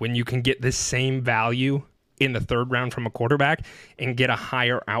silly when you can get the same value in the third round from a quarterback and get a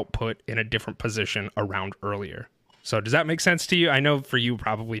higher output in a different position a round earlier. So does that make sense to you? I know for you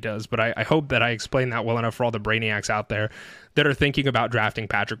probably does, but I hope that I explained that well enough for all the brainiacs out there that are thinking about drafting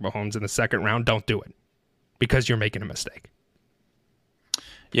Patrick Mahomes in the second round. Don't do it because you're making a mistake.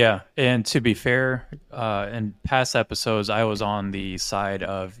 Yeah, and to be fair, in past episodes, I was on the side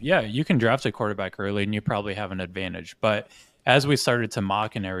of, you can draft a quarterback early and you probably have an advantage. But as we started to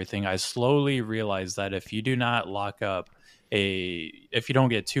mock and everything, I slowly realized that if you do not lock up if you don't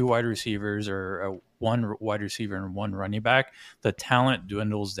get 2 wide receivers or 1 wide receiver and 1 running back, the talent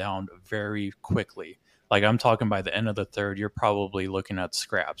dwindles down very quickly. Like, I'm talking by the end of the third, you're probably looking at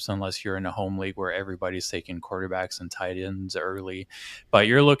scraps unless you're in a home league where everybody's taking quarterbacks and tight ends early. But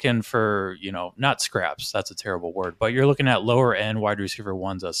you're looking for, not scraps, that's a terrible word, but you're looking at lower end wide receiver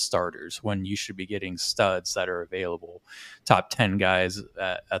ones as starters when you should be getting studs that are available, top 10 guys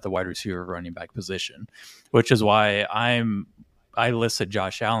at the wide receiver running back position, which is why I listed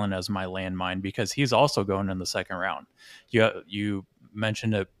Josh Allen as my landmine, because he's also going in the second round. You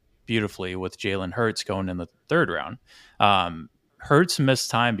mentioned it beautifully with Jalen Hurts going in the third round. Hurts missed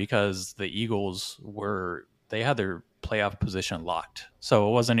time because the Eagles they had their playoff position locked. So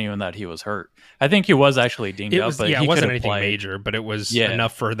it wasn't even that he was hurt. I think he was actually dinged up, but it he wasn't anything major, but it was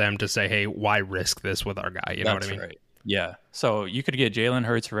enough for them to say, hey, why risk this with our guy? You know what I mean? Right. Yeah. So you could get Jalen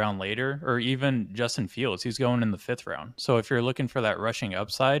Hurts a round later, or even Justin Fields. He's going in the 5th round. So if you're looking for that rushing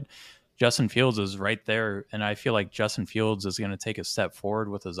upside, Justin Fields is right there, and I feel like Justin Fields is going to take a step forward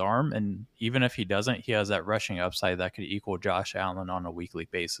with his arm, and even if he doesn't, he has that rushing upside that could equal Josh Allen on a weekly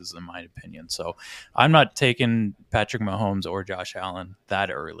basis, in my opinion. So I'm not taking Patrick Mahomes or Josh Allen that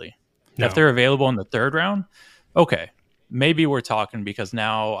early. No. If they're available in the 3rd round, okay, maybe we're talking, because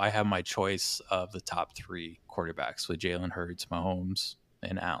now I have my choice of the top 3 quarterbacks with Jalen Hurts, Mahomes,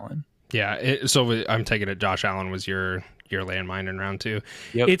 and Allen. Yeah, so I'm taking it Josh Allen was your landmine in round 2.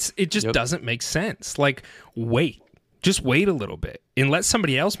 Yep. It just doesn't make sense. Like, just wait a little bit and let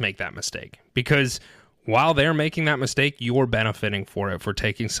somebody else make that mistake, because while they're making that mistake, you're benefiting for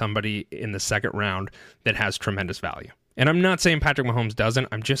taking somebody in the second round that has tremendous value. And I'm not saying Patrick Mahomes doesn't.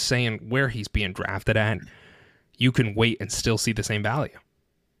 I'm just saying where he's being drafted at, you can wait and still see the same value,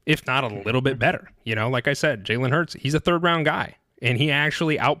 if not a little bit better. Like I said, Jalen Hurts, he's a 3rd round guy. And he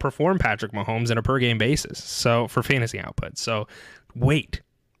actually outperformed Patrick Mahomes on a per-game basis, so for fantasy output. So wait.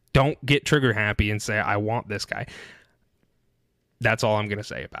 Don't get trigger happy and say, I want this guy. That's all I'm going to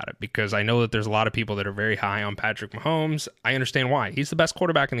say about it, because I know that there's a lot of people that are very high on Patrick Mahomes. I understand why. He's the best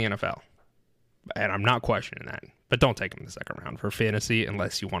quarterback in the NFL, and I'm not questioning that. But don't take him in the second round for fantasy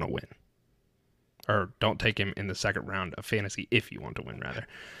unless you want to win. Or don't take him in the second round of fantasy if you want to win, rather.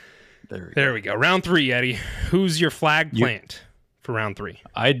 There we go. Round 3, Eddie. Who's your flag plant for round 3.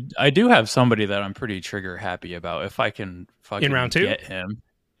 I do have somebody that I'm pretty trigger happy about if I can fucking In round 2? get him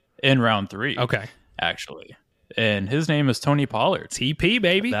in round 3. Okay. Actually. And his name is Tony Pollard. TP,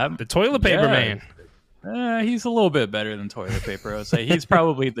 baby. The toilet paper man. He's a little bit better than toilet paper. I would say he's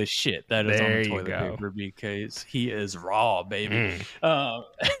probably the shit that is on the toilet paper because he is raw, baby.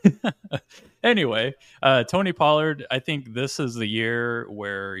 Anyway, Tony Pollard, I think this is the year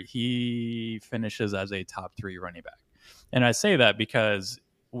where he finishes as a top 3 running back. And I say that because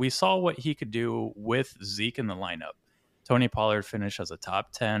we saw what he could do with Zeke in the lineup. Tony Pollard finished as a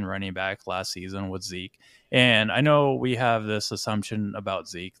top 10 running back last season with Zeke. And I know we have this assumption about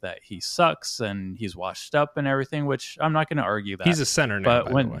Zeke that he sucks and he's washed up and everything, which I'm not going to argue that. He's a center now,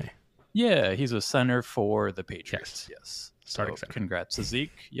 by the way. Yeah, he's a center for the Patriots. Yes. Starting center. Congrats to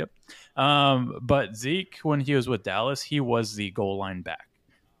Zeke. Yep. But Zeke, when he was with Dallas, he was the goal line back.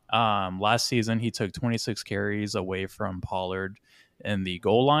 Last season, he took 26 carries away from Pollard in the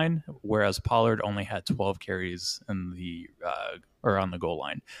goal line, whereas Pollard only had 12 carries in the or on the goal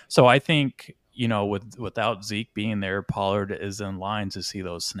line. So I think, without Zeke being there, Pollard is in line to see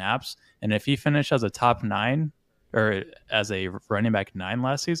those snaps. And if he finished as a top 9 or as a running back 9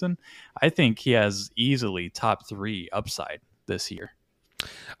 last season, I think he has easily top 3 upside this year.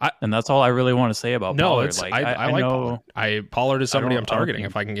 And that's all I really want to say about Pollard. I like Pollard. Pollard is somebody I'm targeting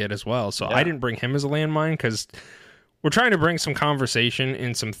if I can get as well. So I didn't bring him as a landmine because we're trying to bring some conversation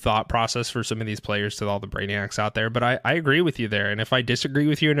and some thought process for some of these players to all the brainiacs out there. But I agree with you there. And if I disagree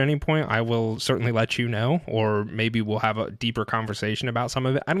with you at any point, I will certainly let you know, or maybe we'll have a deeper conversation about some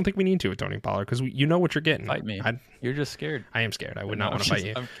of it. I don't think we need to with Tony Pollard because you know what you're getting. Fight me. You're just scared. I am scared. I would not want to fight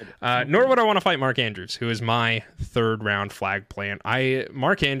you. Nor would I want to fight Mark Andrews, who is my 3rd round flag plant.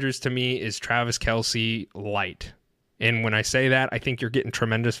 Mark Andrews to me is Travis Kelce light. And when I say that, I think you're getting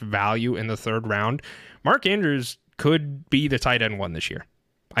tremendous value in the 3rd round. Mark Andrews could be the tight end 1 this year.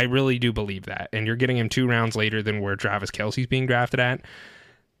 I really do believe that. And you're getting him 2 rounds later than where Travis Kelce's being drafted at.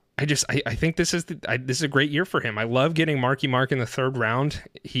 I think this is a great year for him. I love getting Marky Mark in the 3rd round.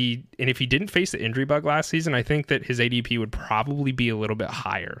 And if he didn't face the injury bug last season, I think that his ADP would probably be a little bit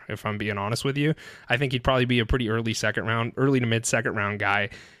higher, if I'm being honest with you. I think he'd probably be a pretty early to mid 2nd round guy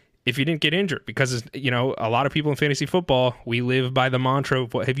if he didn't get injured, because, a lot of people in fantasy football, we live by the mantra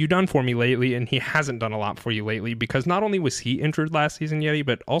of what have you done for me lately? And he hasn't done a lot for you lately because not only was he injured last season, Yeti,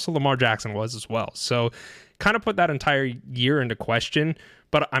 but also Lamar Jackson was as well. So kind of put that entire year into question,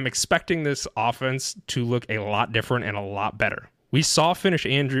 but I'm expecting this offense to look a lot different and a lot better. We saw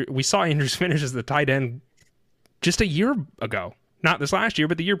Andrews finish as the tight end just a year ago. Not this last year,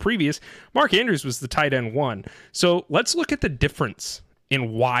 but the year previous. Mark Andrews was the tight end 1. So let's look at the difference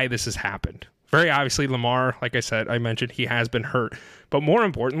in why this has happened. Very obviously, Lamar, like I mentioned, he has been hurt. But more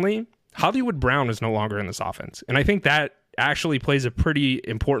importantly, Hollywood Brown is no longer in this offense. And I think that actually plays a pretty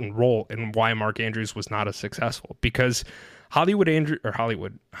important role in why Mark Andrews was not as successful. Because Hollywood Brown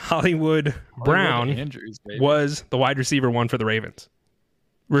Andrews, was the wide receiver 1 for the Ravens.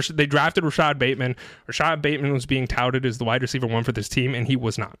 They drafted Rashad Bateman. Rashad Bateman was being touted as the wide receiver 1 for this team, and he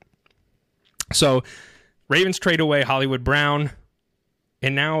was not. So Ravens trade away Hollywood Brown.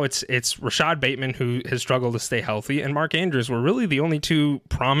 And now it's Rashad Bateman who has struggled to stay healthy, and Mark Andrews were really the only 2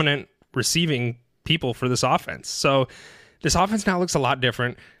 prominent receiving people for this offense. So this offense now looks a lot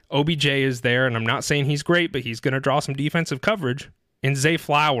different. OBJ is there, and I'm not saying he's great, but he's going to draw some defensive coverage. And Zay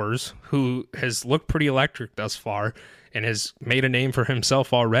Flowers, who has looked pretty electric thus far and has made a name for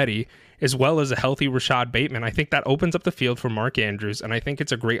himself already, as well as a healthy Rashad Bateman, I think that opens up the field for Mark Andrews, and I think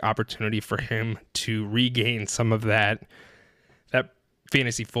it's a great opportunity for him to regain some of that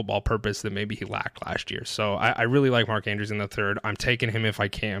fantasy football purpose that maybe he lacked last year. So I really like Mark Andrews in the 3rd. I'm taking him if I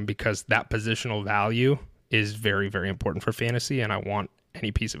can because that positional value is very, very important for fantasy, and I want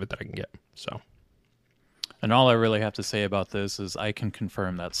any piece of it that I can get. So, and all I really have to say about this is I can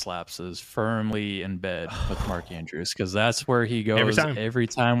confirm that Slaps is firmly in bed with Mark Andrews because that's where he goes every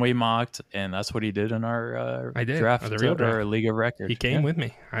time we mocked, and that's what he did in our draft, our League of Record. He came with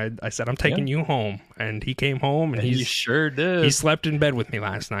me. I said, I'm taking you home, and he came home, and he sure did. He slept in bed with me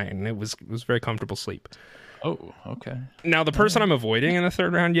last night, and it was very comfortable sleep. Oh, okay. Now, the person I'm avoiding in the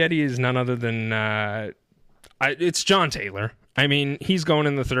 3rd round, Yeti, is none other than it's John Taylor. I mean, he's going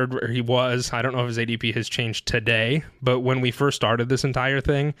in the 3rd where he was. I don't know if his ADP has changed today, but when we first started this entire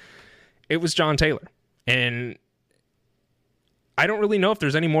thing, it was John Taylor. And I don't really know if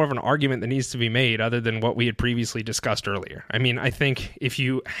there's any more of an argument that needs to be made other than what we had previously discussed earlier. I mean, I think if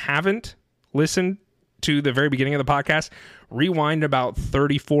you haven't listened to the very beginning of the podcast, rewind about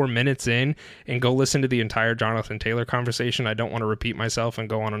 34 minutes in and go listen to the entire Jonathan Taylor conversation. I don't want to repeat myself and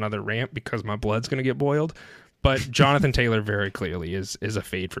go on another rant because my blood's going to get boiled. But Jonathan Taylor very clearly is a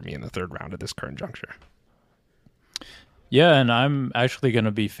fade for me in the third round at this current juncture. Yeah, and I'm actually going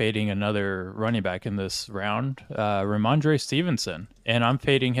to be fading another running back in this round, Ramondre Stevenson. And I'm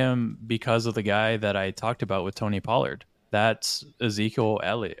fading him because of the guy that I talked about with Tony Pollard. That's Ezekiel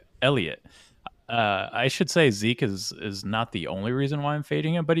Elliott. I should say Zeke is not the only reason why I'm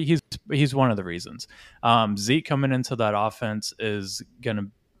fading him, but he's one of the reasons. Zeke coming into that offense is going to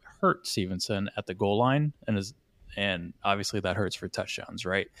hurt Stevenson at the goal line, and obviously that hurts for touchdowns,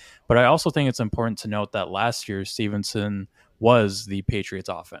 right? But I also think it's important to note that last year Stevenson was the Patriots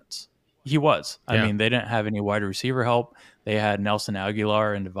offense. He was. I mean, they didn't have any wide receiver help. They had Nelson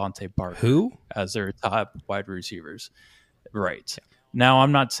Aguilar and Devontae Parker as their top wide receivers. Right. Now,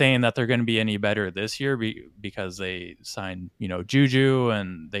 I'm not saying that they're going to be any better this year because they signed, Juju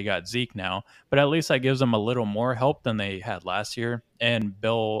and they got Zeke now, but at least that gives them a little more help than they had last year. And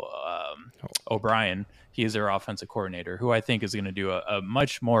Bill O'Brien, he's their offensive coordinator, who I think is going to do a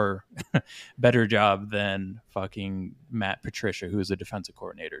much more better job than fucking Matt Patricia, who's the defensive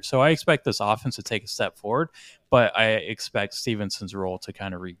coordinator. So I expect this offense to take a step forward, but I expect Stevenson's role to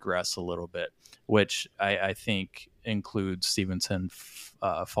kind of regress a little bit, which I think includes Stevenson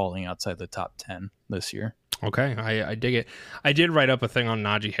falling outside the top 10 this year. Okay, I dig it. I did write up a thing on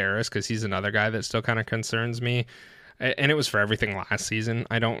Najee Harris because he's another guy that still kind of concerns me. And it was for everything last season.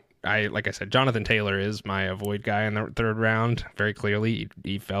 Like I said, Jonathan Taylor is my avoid guy in the third round. Very clearly,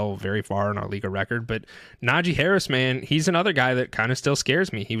 he fell very far in our league of record. But Najee Harris, man, he's another guy that kind of still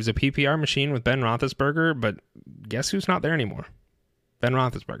scares me. He was a PPR machine with Ben Roethlisberger, but guess who's not there anymore? Ben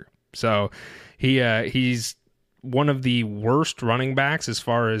Roethlisberger. So he's one of the worst running backs as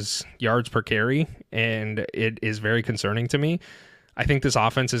far as yards per carry, and it is very concerning to me. I think this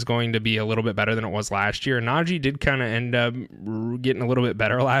offense is going to be a little bit better than it was last year. Najee did kind of end up getting a little bit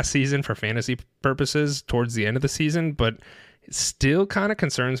better last season for fantasy purposes towards the end of the season, but it still kind of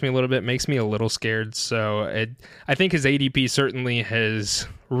concerns me a little bit, makes me a little scared. So I think his ADP certainly has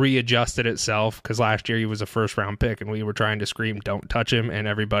readjusted itself because last year he was a first round pick and we were trying to scream, don't touch him. And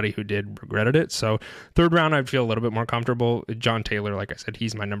everybody who did regretted it. So third round, I'd feel a little bit more comfortable. John Taylor, like I said,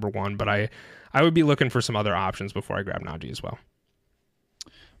 he's my number one, but I would be looking for some other options before I grab Najee as well.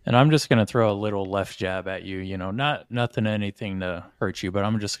 And I'm just going to throw a little left jab at you, nothing, anything to hurt you, but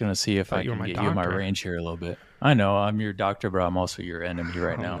I'm just going to see if I can get you in my range here a little bit. I know I'm your doctor, but I'm also your enemy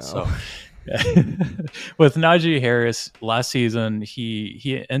right now. No. So with Najee Harris last season,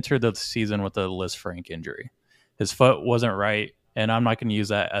 he entered the season with a Liz Frank injury. His foot wasn't right. And I'm not going to use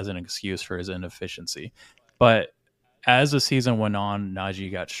that as an excuse for his inefficiency, but as the season went on,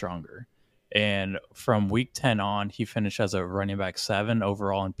 Najee got stronger. And from week 10 on, he finished as a running back 7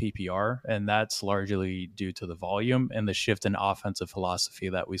 overall in PPR. And that's largely due to the volume and the shift in offensive philosophy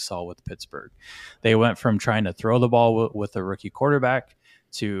that we saw with Pittsburgh. They went from trying to throw the ball with a rookie quarterback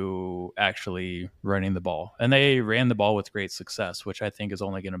to actually running the ball. And they ran the ball with great success, which I think is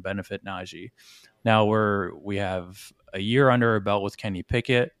only going to benefit Najee. Now we have a year under our belt with Kenny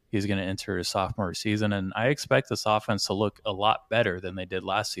Pickett. He's going to enter his sophomore season, and I expect this offense to look a lot better than they did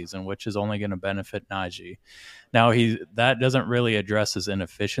last season, which is only going to benefit Najee. Now, that doesn't really address his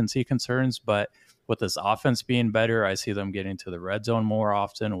inefficiency concerns, but with this offense being better, I see them getting to the red zone more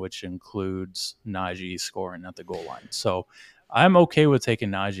often, which includes Najee scoring at the goal line. So I'm okay with taking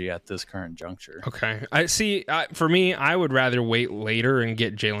Najee at this current juncture. Okay. I see. For me, I would rather wait later and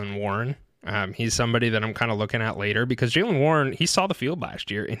get Jaylen Warren. He's somebody that I'm kind of looking at later because Jaylen Warren, he saw the field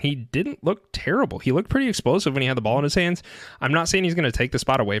last year and he didn't look terrible. He looked pretty explosive when he had the ball in his hands. I'm not saying he's going to take the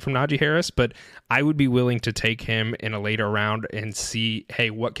spot away from Najee Harris, but I would be willing to take him in a later round and see,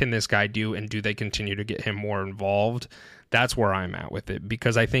 hey, what can this guy do? And do they continue to get him more involved? That's where I'm at with it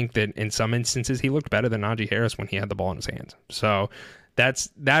because I think that in some instances he looked better than Najee Harris when he had the ball in his hands. So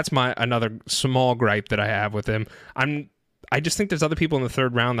that's my another small gripe that I have with him. I just think there's other people in the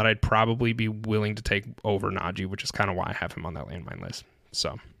third round that I'd probably be willing to take over Najee, which is kind of why I have him on that landmine list.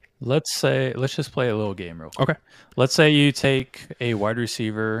 So let's just play a little game real quick. Okay. Let's say you take a wide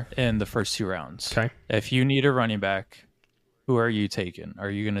receiver in the first 2 rounds. Okay. If you need a running back, who are you taking? Are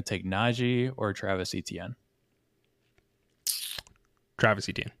you going to take Najee or Travis Etienne? Travis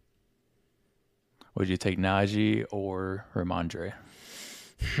Etienne. Would you take Najee or Ramondre?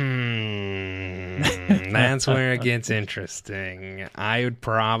 That's where it gets interesting. I'd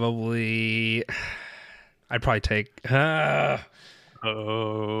probably take. I'd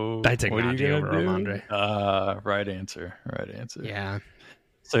take Najee over Ramondre. Right answer. Yeah.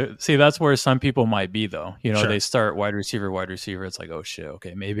 So see, that's where some people might be though. Sure. They start wide receiver. It's like, oh shit,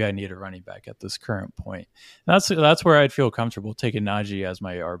 okay, maybe I need a running back at this current point. That's where I'd feel comfortable taking Najee as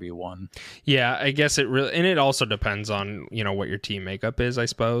my RB1. Yeah, I guess it really, and it also depends on, what your team makeup is, I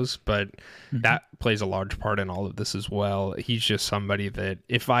suppose, but that plays a large part in all of this as well. He's just somebody that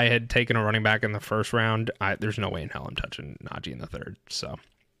if I had taken a running back in the first round, there's no way in hell I'm touching Najee in the third. So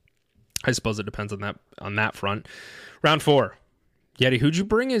I suppose it depends on that front. Round 4. Yeti, who'd you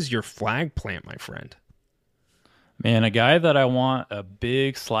bring as your flag plant, my friend? Man, a guy that I want a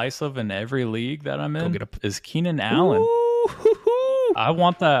big slice of in every league that I'm in is Keenan Allen. I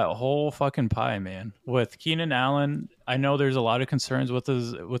want that whole fucking pie, man. With Keenan Allen, I know there's a lot of concerns with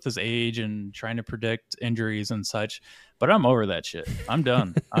his age and trying to predict injuries and such, but I'm over that shit. I'm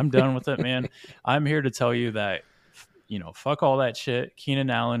done. I'm done with it, man. I'm here to tell you that, fuck all that shit.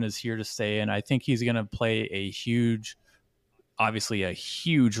 Keenan Allen is here to stay, and I think he's going to play obviously a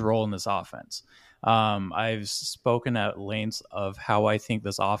huge role in this offense. I've spoken at length of how I think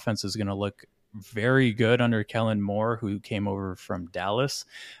this offense is going to look very good under Kellen Moore, who came over from Dallas.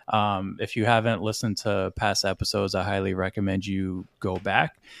 If you haven't listened to past episodes, I highly recommend you go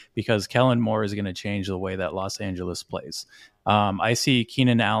back because Kellen Moore is going to change the way that Los Angeles plays. I see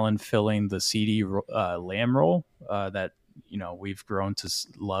Keenan Allen filling the CeeDee Lamb role that we've grown to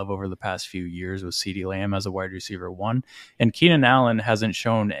love over the past few years with CeeDee Lamb as a wide receiver 1. And Keenan Allen hasn't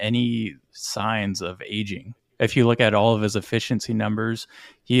shown any signs of aging. If you look at all of his efficiency numbers,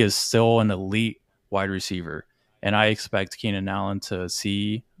 he is still an elite wide receiver. And I expect Keenan Allen to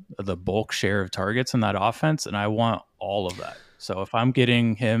see the bulk share of targets in that offense, and I want all of that. So if I'm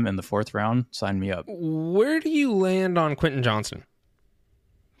getting him in the 4th round, sign me up. Where do you land on Quentin Johnston?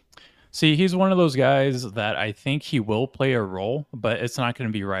 See, he's one of those guys that I think he will play a role, but it's not going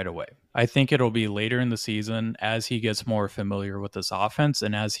to be right away. I think it'll be later in the season as he gets more familiar with this offense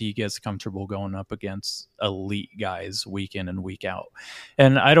and as he gets comfortable going up against elite guys week in and week out.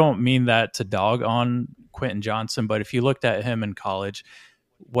 And I don't mean that to dog on Quentin Johnston, but if you looked at him in college,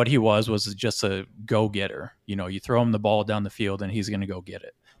 what he was just a go-getter. You throw him the ball down the field and he's going to go get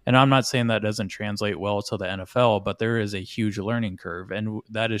it. And I'm not saying that doesn't translate well to the NFL, but there is a huge learning curve. And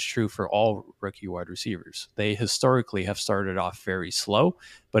that is true for all rookie wide receivers. They historically have started off very slow,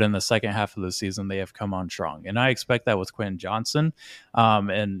 but in the second half of the season, they have come on strong. And I expect that with Quentin Johnston.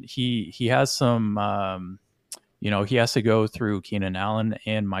 And he has some, he has to go through Keenan Allen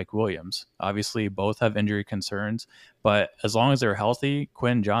and Mike Williams. Obviously, both have injury concerns, but as long as they're healthy,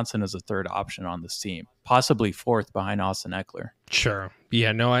 Quentin Johnston is a third option on this team, possibly 4th behind Austin Eckler. Sure.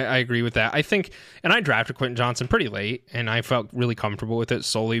 Yeah, no, I agree with that. I think, and I drafted Quentin Johnston pretty late, and I felt really comfortable with it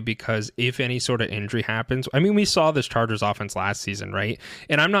solely because if any sort of injury happens, I mean, we saw this Chargers offense last season, right?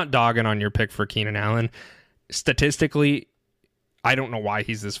 And I'm not dogging on your pick for Keenan Allen. Statistically, I don't know why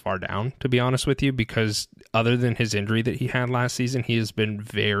he's this far down, to be honest with you, because other than his injury that he had last season, he has been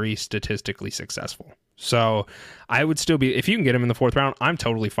very statistically successful. So I would still be, if you can get him in the 4th round, I'm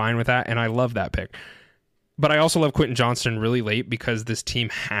totally fine with that, and I love that pick. But I also love Quentin Johnston really late because this team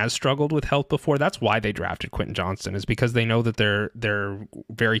has struggled with health before. That's why they drafted Quentin Johnston, is because they know that their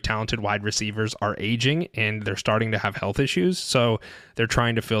very talented wide receivers are aging and they're starting to have health issues. So they're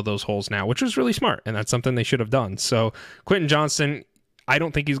trying to fill those holes now, which was really smart. And that's something they should have done. So Quentin Johnston, I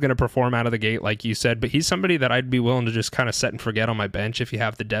don't think he's going to perform out of the gate like you said, but he's somebody that I'd be willing to just kind of set and forget on my bench if you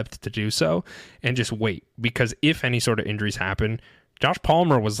have the depth to do so and just wait. Because if any sort of injuries happen, Josh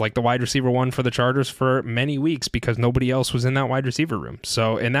Palmer was like the wide receiver 1 for the Chargers for many weeks because nobody else was in that wide receiver room.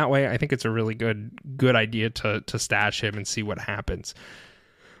 So in that way, I think it's a really good idea to stash him and see what happens.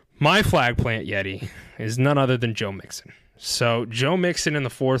 My flag plant, Yeti, is none other than Joe Mixon. So Joe Mixon in the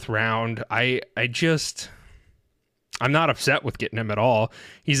 4th round, I'm not upset with getting him at all.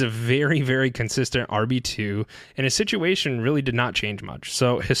 He's a very, very consistent RB2, and his situation really did not change much.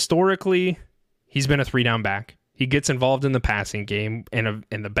 So historically, he's been a 3-down back. He gets involved in the passing game in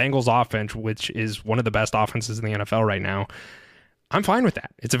the Bengals offense, which is one of the best offenses in the NFL right now. I'm fine with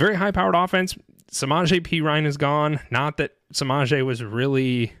that. It's a very high-powered offense. Samaje Perine is gone. Not that Samaje was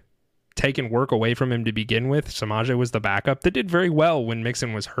really taking work away from him to begin with. Samaje was the backup that did very well when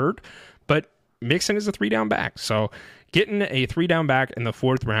Mixon was hurt, but Mixon is a 3-down back. So getting a 3-down back in the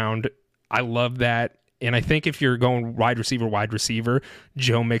 4th round, I love that. And I think if you're going wide receiver,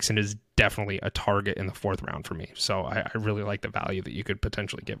 Joe Mixon is definitely a target in the 4th round for me. So I really like the value that you could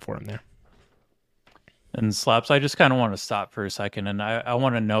potentially get for him there. And Slaps, I just kind of want to stop for a second. And I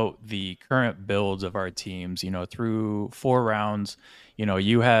want to note the current builds of our teams, through 4 rounds.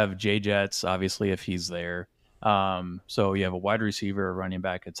 You have J-Jets, obviously, if he's there. So you have a wide receiver, a running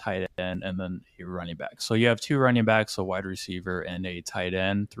back, a tight end, and then a running back. So you have 2 running backs, a wide receiver, and a tight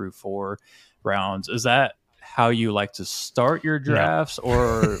end through 4 rounds. Is that how you like to start your drafts,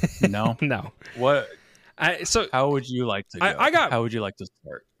 or no? No. What? So How would you like to go? How would you like to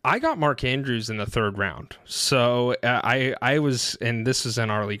start? I got Mark Andrews in the 3rd round. So I was, and this is in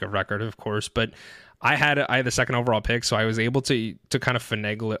our league of record, of course, but I had the 2nd overall pick, so I was able to kind of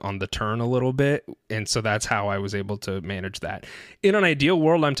finagle it on the turn a little bit, and so that's how I was able to manage that. In an ideal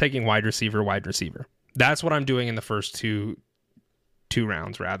world, I'm taking wide receiver. That's what I'm doing in the first two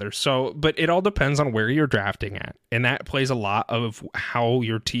rounds, rather. So, but it all depends on where you're drafting at, and that plays a lot of how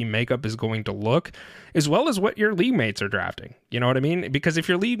your team makeup is going to look, as well as what your league mates are drafting. You know what I mean? Because if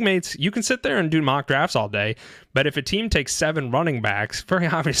your league mates, you can sit there and do mock drafts all day, but if a team takes 7 running backs, very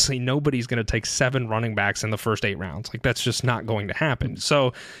obviously nobody's going to take 7 running backs in the first 8 rounds. Like, that's just not going to happen.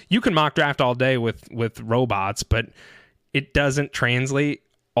 So you can mock draft all day with robots, but it doesn't translate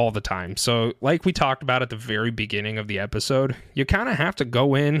all the time. So like we talked about at the very beginning of the episode, you kind of have to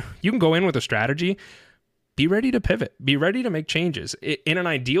go in. You can go in with a strategy, be ready to pivot, be ready to make changes. In an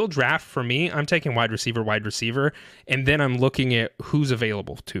ideal draft for me, I'm taking wide receiver, and then I'm looking at who's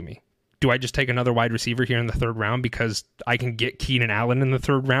available to me. Do I just take another wide receiver here in the 3rd round because I can get Keenan Allen in the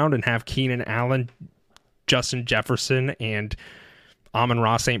 3rd round and have Keenan Allen, Justin Jefferson, and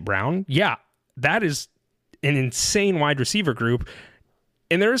Amon-Ra St. Brown? Yeah, that is an insane wide receiver group.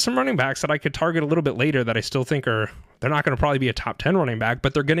 And there are some running backs that I could target a little bit later that I still think they're not going to probably be a top 10 running back,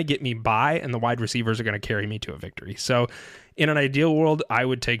 but they're going to get me by, and the wide receivers are going to carry me to a victory. So in an ideal world, I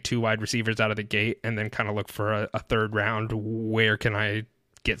would take 2 wide receivers out of the gate and then kind of look for a 3rd round. Where can I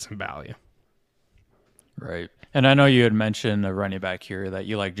get some value? Right. And I know you had mentioned a running back here that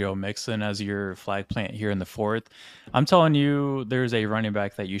you like Joe Mixon as your flag plant here in the 4th. I'm telling you, there's a running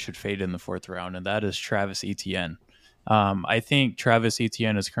back that you should fade in the 4th round, and that is Travis Etienne. I think Travis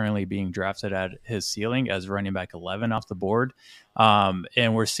Etienne is currently being drafted at his ceiling as running back 11 off the board.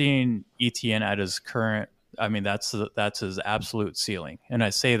 And we're seeing Etienne at his current, that's his absolute ceiling. And I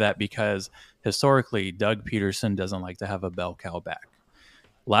say that because historically, Doug Peterson doesn't like to have a bell cow back.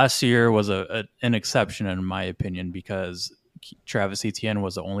 Last year was an exception, in my opinion, because Travis Etienne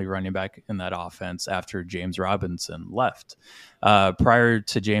was the only running back in that offense after James Robinson left. Prior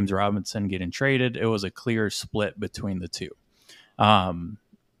to James Robinson getting traded, it was a clear split between the two. No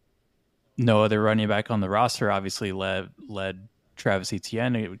other running back on the roster obviously led Travis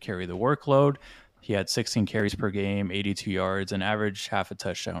Etienne. It would carry the workload. He had 16 carries per game, 82 yards, and averaged half a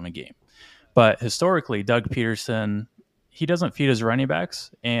touchdown a game. But historically, Doug Peterson, he doesn't feed his running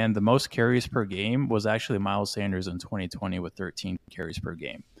backs, and the most carries per game was actually Miles Sanders in 2020 with 13 carries per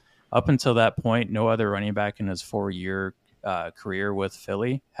game. Up until that point, no other running back in his 4-year career with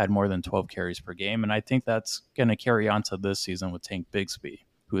Philly had more than 12 carries per game, and I think that's going to carry on to this season with Tank Bigsby,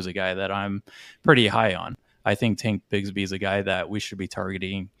 who is a guy that I'm pretty high on. I think Tank Bigsby is a guy that we should be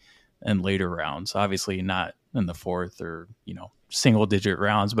targeting in later rounds, obviously not in the 4th or single-digit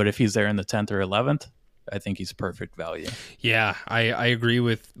rounds, but if he's there in the 10th or 11th, I think he's perfect value. Yeah, I agree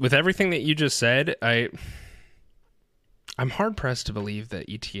with everything that you just said. I'm hard pressed to believe that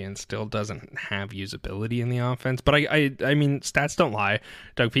ETN still doesn't have usability in the offense, but I mean, stats don't lie.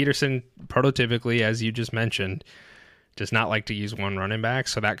 Doug Peterson, prototypically, as you just mentioned, does not like to use one running back,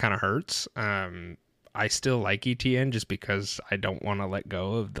 so that kind of hurts. I still like ETN just because I don't want to let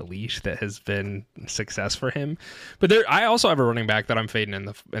go of the leash that has been success for him. But I also have a running back that I'm fading in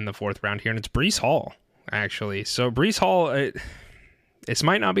the 4th round here, and it's Breece Hall, actually. So Breece Hall, this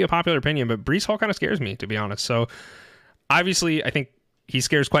might not be a popular opinion, but Breece Hall kind of scares me, to be honest. So obviously, I think he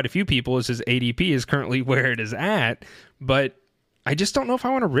scares quite a few people as his ADP is currently where it is at, but I just don't know if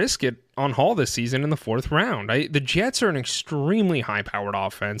I want to risk it on Hall this season in the 4th round. The Jets are an extremely high-powered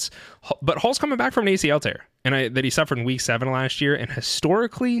offense, but Hall's coming back from an ACL tear that he suffered in Week 7 last year, and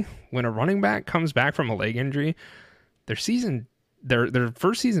historically, when a running back comes back from a leg injury, their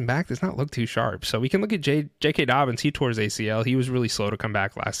first season back does not look too sharp. So we can look at J.K. Dobbins. He tore his ACL. He was really slow to come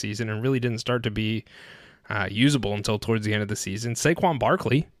back last season and really didn't start to be usable until towards the end of the season. Saquon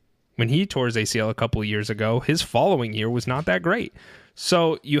Barkley, when he tore his ACL a couple of years ago, his following year was not that great.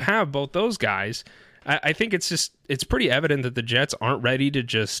 So you have both those guys. I think it's pretty evident that the Jets aren't ready to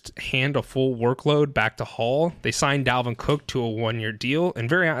just hand a full workload back to Hall. They signed Dalvin Cook to a 1-year deal, and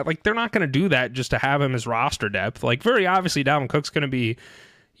they're not going to do that just to have him as roster depth. Very obviously, Dalvin Cook's going to be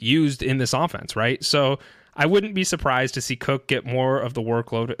used in this offense, right? So I wouldn't be surprised to see Cook get more of the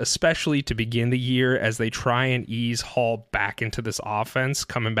workload, especially to begin the year as they try and ease Hall back into this offense,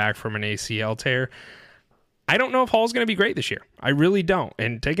 coming back from an ACL tear. I don't know if Hall's going to be great this year. I really don't.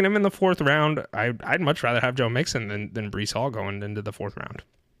 And taking him in the 4th round, I'd much rather have Joe Mixon than Breece Hall going into the 4th round.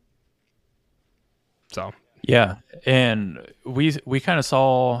 So yeah, and we kind of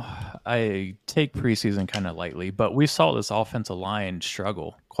saw. I take preseason kind of lightly, but we saw this offensive line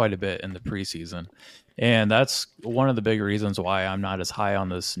struggle quite a bit in the preseason, and that's one of the big reasons why I'm not as high on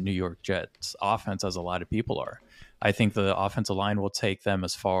this New York Jets offense as a lot of people are. I think the offensive line will take them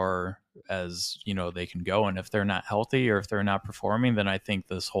as far as they can go, and if they're not healthy or if they're not performing, then I think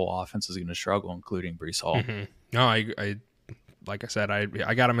this whole offense is going to struggle, including Breece Hall. Mm-hmm. No, I like I said, I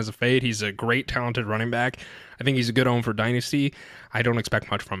got him as a fade. He's a great, talented running back. I think he's a good own for Dynasty. I don't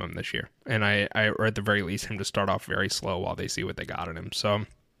expect much from him this year. And or at the very least, him to start off very slow while they see what they got in him. So,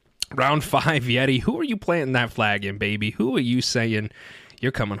 round 5, Yeti, who are you planting that flag in, baby? Who are you saying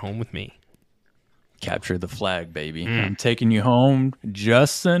you're coming home with me? Capture the flag, baby. I'm taking you home,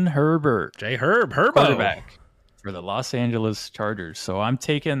 Justin Herbert. Herbo. Quarterback for the Los Angeles Chargers. So I'm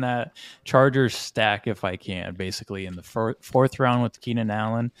taking that Chargers stack if I can, basically in the 4th round with Keenan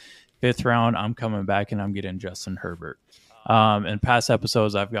Allen. 5th round, I'm coming back and I'm getting Justin Herbert. In past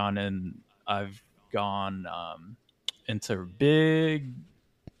episodes, I've gone into big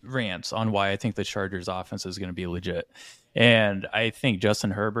rants on why I think the Chargers offense is going to be legit. And I think Justin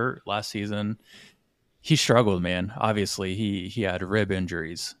Herbert last season, he struggled, man. Obviously, he had rib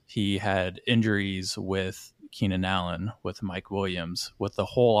injuries. He had injuries with Keenan Allen, with Mike Williams, with the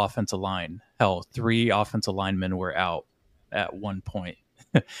whole offensive line. Hell, 3 offensive linemen were out at one point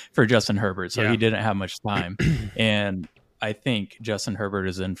for Justin Herbert, so he didn't have much time. And I think Justin Herbert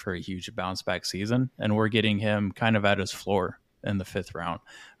is in for a huge bounce back season, and we're getting him kind of at his floor in the 5th round.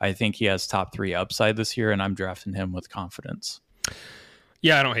 I think he has top 3 upside this year, and I'm drafting him with confidence.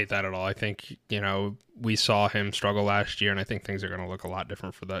 Yeah, I don't hate that at all. I think, we saw him struggle last year, and I think things are going to look a lot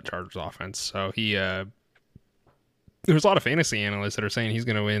different for that Chargers offense. So there's a lot of fantasy analysts that are saying he's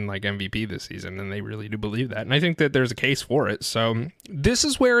going to win like MVP this season, and they really do believe that. And I think that there's a case for it. So this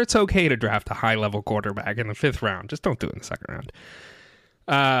is where it's okay to draft a high-level quarterback in the 5th round. Just don't do it in the 2nd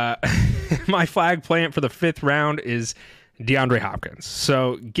round. My flag plant for the 5th round is DeAndre Hopkins.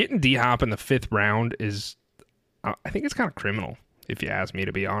 So getting D-Hop in the 5th round is, I think it's kind of criminal, if you ask me,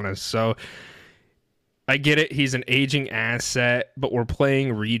 to be honest. So I get it. He's an aging asset, but we're playing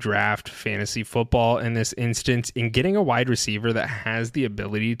redraft fantasy football in this instance, and getting a wide receiver that has the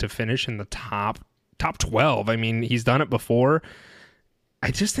ability to finish in the top 12. I mean, he's done it before.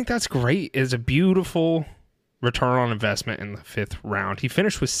 I just think that's great. It's a beautiful return on investment in the 5th round. He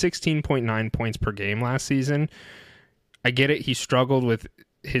finished with 16.9 points per game last season. I get it. He struggled with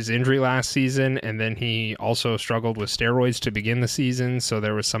his injury last season, and then he also struggled with steroids to begin the season, so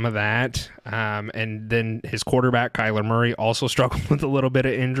there was some of that. And then his quarterback, Kyler Murray, also struggled with a little bit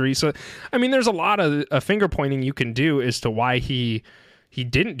of injury. So, I mean, there's a lot of finger pointing you can do as to why he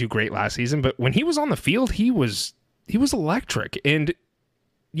didn't do great last season, but when he was on the field, he was electric. And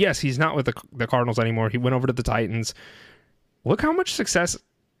yes, he's not with the Cardinals anymore. He went over to the Titans. Look how much success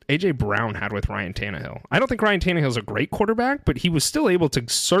A.J. Brown had with Ryan Tannehill. I don't think Ryan Tannehill's a great quarterback, but he was still able to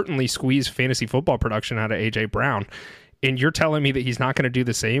certainly squeeze fantasy football production out of A.J. Brown. And you're telling me that he's not going to do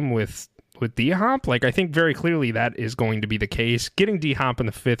the same with D-Hop? Like, I think very clearly that is going to be the case. Getting D-Hop in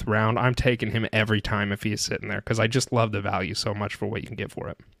the 5th round, I'm taking him every time if he is sitting there, because I just love the value so much for what you can get for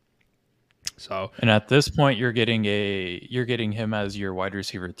it. So, and at this point, you're getting him as your wide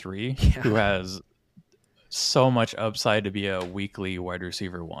receiver 3, who has so much upside to be a weekly wide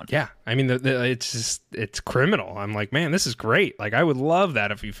receiver 1. Yeah, I mean, it's criminal. I'm like, man, this is great. Like, I would love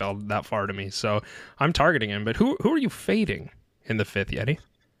that if he fell that far to me. So I'm targeting him. But who are you fading in the 5th, Yeti?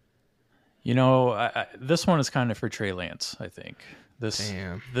 This one is kind of for Trey Lance, I think.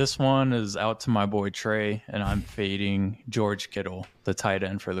 This one is out to my boy Trey, and I'm fading George Kittle, the tight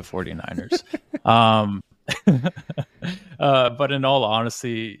end for the 49ers. But in all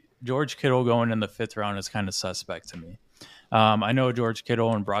honesty, George Kittle going in the 5th round is kind of suspect to me. I know George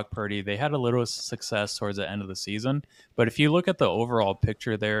Kittle and Brock Purdy, they had a little success towards the end of the season, but if you look at the overall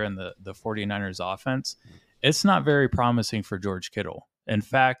picture there in the 49ers offense, it's not very promising for George Kittle. In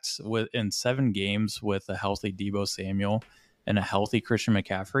fact, in 7 games with a healthy Deebo Samuel and a healthy Christian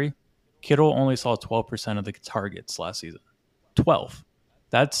McCaffrey, Kittle only saw 12% of the targets last season. 12.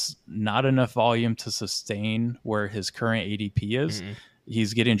 That's not enough volume to sustain where his current ADP is. Mm-hmm.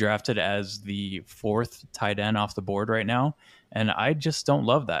 He's getting drafted as the 4th tight end off the board right now, and I just don't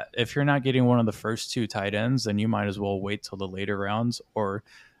love that. If you're not getting one of the first 2 tight ends, then you might as well wait till the later rounds, or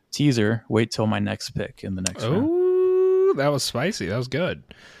teaser, wait till my next pick in the next round. Oh, that was spicy. That was good.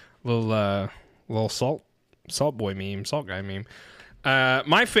 Little salt guy meme.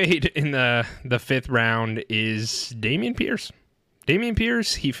 My fade in the fifth round is Dameon Pierce. Dameon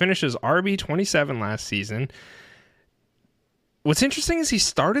Pierce, he finishes RB 27 last season. What's interesting is he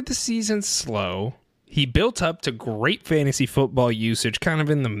started the season slow. He built up to great fantasy football usage kind of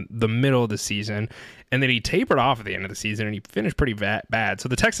in the middle of the season, and then he tapered off at the end of the season, and he finished pretty bad. So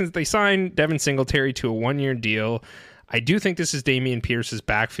the Texans, they signed Devin Singletary to a one-year deal. I do think this is Dameon Pierce's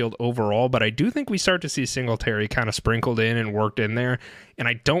backfield overall, but I do think we start to see Singletary kind of sprinkled in and worked in there, and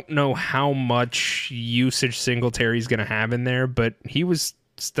I don't know how much usage Singletary is going to have in there, but he was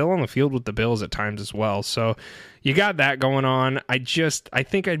still on the field with the Bills at times as well. So you got that going on. I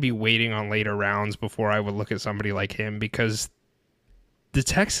think I'd be waiting on later rounds before I would look at somebody like him, because the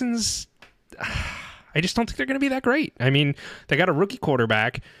Texans, I just don't think they're going to be that great. I mean, they got a rookie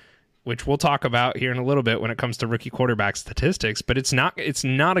quarterback, which we'll talk about here in a little bit when it comes to rookie quarterback statistics, but it's not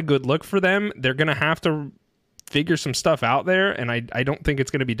a good look for them. They're going to have to figure some stuff out there, and I don't think it's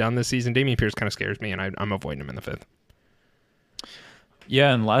going to be done this season. Dameon Pierce kind of scares me, and I'm avoiding him in the fifth.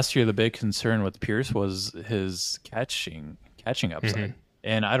 Yeah, and last year the big concern with Pierce was his catching upside. Mm-hmm.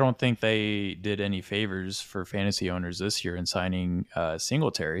 And I don't think they did any favors for fantasy owners this year in signing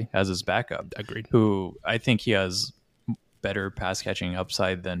Singletary as his backup. Agreed. Who I think he has better pass catching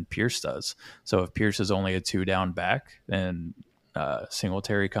upside than Pierce does. So if Pierce is only a 2-down back and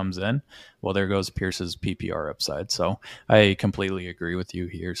Singletary comes in, well, there goes Pierce's PPR upside. So I completely agree with you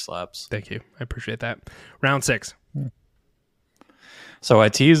here, Slaps. Thank you. I appreciate that. Round 6. So I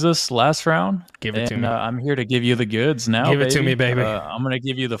teased this last round. Give it to me. I'm here to give you the goods now. Give it to me, baby. I'm going to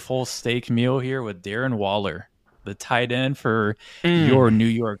give you the full steak meal here with Darren Waller, the tight end for your New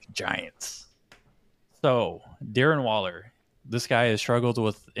York Giants. So Darren Waller, this guy has struggled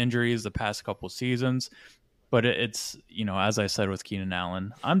with injuries the past couple seasons, but it's, as I said with Keenan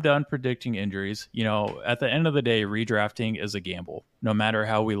Allen, I'm done predicting injuries. At the end of the day, redrafting is a gamble. No matter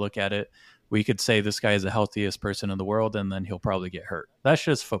how we look at it, we could say this guy is the healthiest person in the world, and then he'll probably get hurt. That's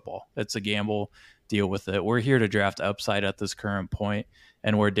just football. It's a gamble. Deal with it. We're here to draft upside at this current point,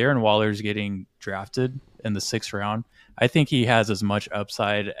 and where Darren Waller is getting drafted in the 6th round, I think he has as much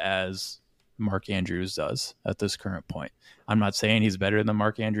upside as Mark Andrews does at this current point. I'm not saying he's better than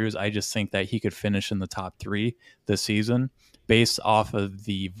Mark Andrews. I just think that he could finish in the top 3 this season based off of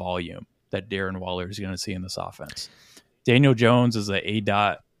the volume that Darren Waller is going to see in this offense. Daniel Jones is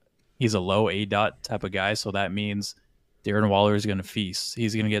he's a low A-dot type of guy, so that means Darren Waller is going to feast.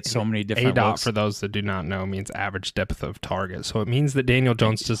 He's going to get so many different A-dot, looks. for those that do not know, means average depth of target. So it means that Daniel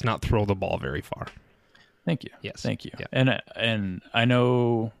Jones does not throw the ball very far. Thank you. Yes. Thank you. Yeah. And I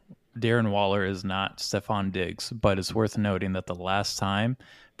know Darren Waller is not Stephon Diggs, but it's worth noting that the last time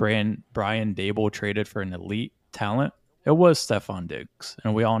Brian Dable traded for an elite talent, it was Stephon Diggs,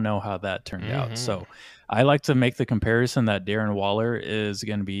 and we all know how that turned out. So I like to make the comparison that Darren Waller is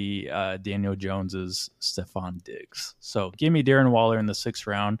going to be Daniel Jones's Stephon Diggs. So give me Darren Waller in the 6th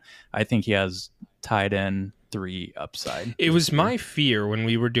round. I think he has tight end 3 upside. It was my fear when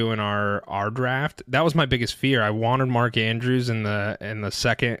we were doing our draft. That was my biggest fear. I wanted Mark Andrews in the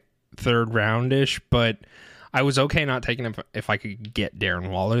 2nd, 3rd roundish, but I was okay not taking him if I could get Darren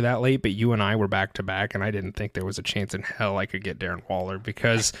Waller that late, but you and I were back to back, and I didn't think there was a chance in hell I could get Darren Waller,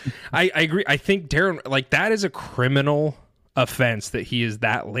 because I agree. I think Darren, that is a criminal offense that he is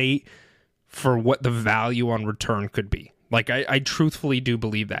that late for what the value on return could be. I truthfully do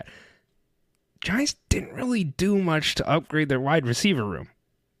believe that. Giants didn't really do much to upgrade their wide receiver room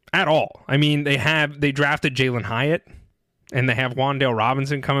at all. I mean, they drafted Jalen Hyatt, and they have Wan'Dale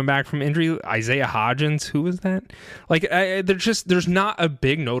Robinson coming back from injury. Isaiah Hodgins, who is that? There's not a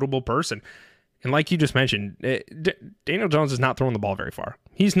big notable person. And like you just mentioned, Daniel Jones is not throwing the ball very far.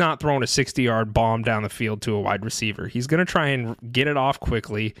 He's not throwing a 60-yard bomb down the field to a wide receiver. He's going to try and get it off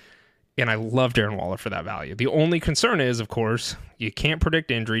quickly, and I love Darren Waller for that value. The only concern is, of course, you can't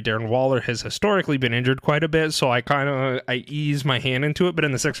predict injury. Darren Waller has historically been injured quite a bit, so I ease my hand into it. But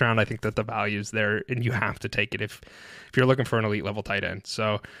in the 6th round, I think that the value's there, and you have to take it if you're looking for an elite level tight end.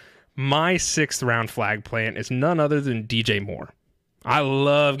 So my 6th round flag plant is none other than DJ Moore. I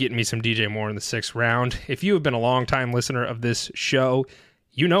love getting me some DJ Moore in the 6th round. If you have been a long-time listener of this show,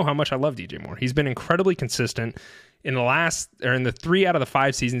 you know how much I love DJ Moore. He's been incredibly consistent. In the 3 out of the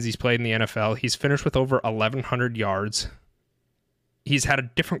 5 seasons he's played in the NFL, he's finished with over 1,100 yards. He's had a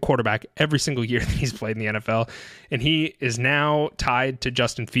different quarterback every single year that he's played in the NFL, and he is now tied to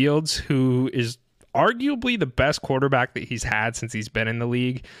Justin Fields, who is arguably the best quarterback that he's had since he's been in the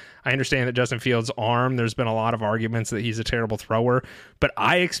league. I understand that Justin Fields' arm, there's been a lot of arguments that he's a terrible thrower, but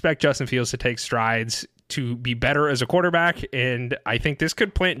I expect Justin Fields to take strides to be better as a quarterback, and I think this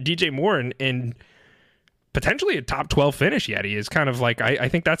could plant DJ Moore in potentially a top 12 finish yet. He is kind of like, I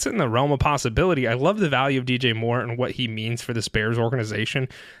think that's in the realm of possibility. I love the value of DJ Moore and what he means for this Bears organization.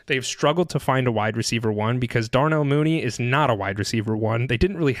 They've struggled to find a wide receiver one because Darnell Mooney is not a wide receiver one. They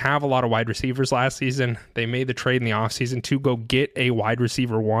didn't really have a lot of wide receivers last season. They made the trade in the offseason to go get a wide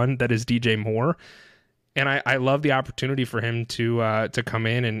receiver one that is DJ Moore. And I love the opportunity for him to come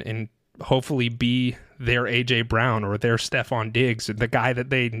in and hopefully be their A.J. Brown or their Stephon Diggs, the guy that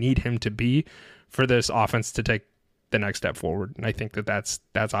they need him to be for this offense to take the next step forward. And I think that's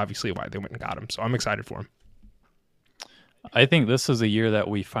obviously why they went and got him. So I'm excited for him. I think this is a year that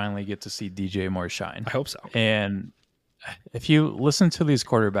we finally get to see DJ Moore shine. I hope so. And if you listen to these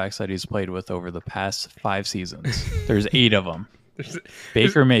quarterbacks that he's played with over the past 5 seasons, there's 8 of them.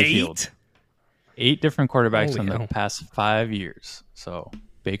 Baker Mayfield. 8 different quarterbacks in the past 5 years. So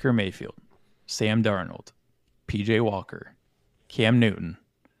Baker Mayfield, Sam Darnold, PJ Walker, Cam Newton,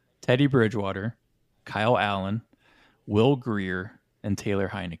 Teddy Bridgewater, Kyle Allen, Will Grier, and Taylor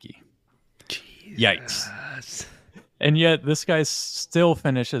Heineke. Yikes. And yet this guy still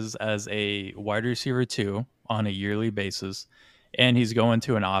finishes as a wide receiver 2 on a yearly basis. And he's going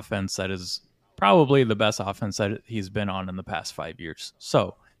to an offense that is probably the best offense that he's been on in the past 5 years.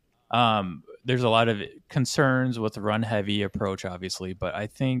 So there's a lot of concerns with the run heavy approach, obviously, but I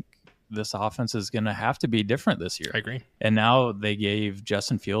think this offense is going to have to be different this year. I agree. And now they gave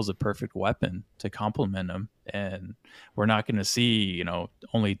Justin Fields a perfect weapon to complement him. And we're not going to see,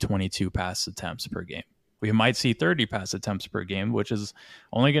 only 22 pass attempts per game. We might see 30 pass attempts per game, which is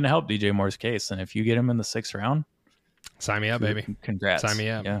only going to help DJ Moore's case. And if you get him in the 6th round, sign me up, baby. Congrats. Sign me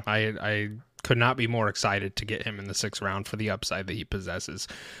up. Yeah. I could not be more excited to get him in the 6th round for the upside that he possesses.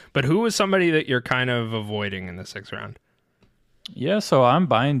 But who is somebody that you're kind of avoiding in the 6th round? Yeah, so I'm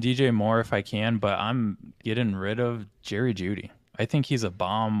buying DJ Moore if I can, but I'm getting rid of Jerry Jeudy. I think he's a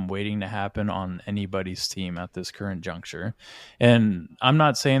bomb waiting to happen on anybody's team at this current juncture. And I'm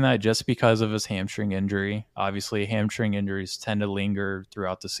not saying that just because of his hamstring injury. Obviously, hamstring injuries tend to linger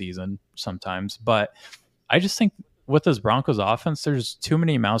throughout the season sometimes. But I just think with this Broncos offense, there's too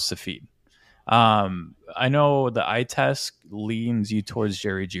many mouths to feed. I know the eye test leans you towards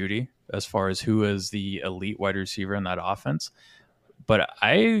Jerry Jeudy as far as who is the elite wide receiver in that offense. But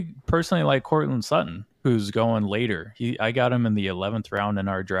I personally like Cortland Sutton, who's going later. I got him in the 11th round in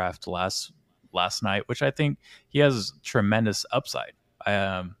our draft last night, which I think he has tremendous upside.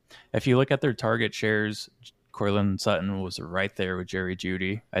 If you look at their target shares, Cortland Sutton was right there with Jerry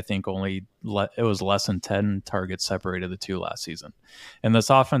Jeudy. I think it was less than 10 targets separated the two last season. And this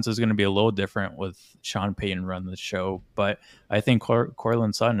offense is going to be a little different with Sean Payton running the show, but I think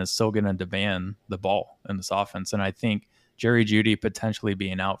Cortland Sutton is still going to demand the ball in this offense. And I think Jerry Jeudy potentially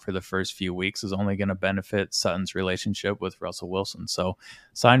being out for the first few weeks is only going to benefit Sutton's relationship with Russell Wilson. So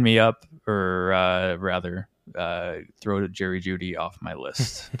sign me up, or rather throw Jerry Jeudy off my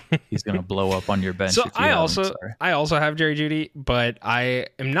list. He's going to blow up on your bench. So I also have Jerry Jeudy, but I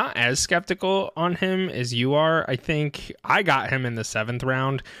am not as skeptical on him as you are. I think I got him in the 7th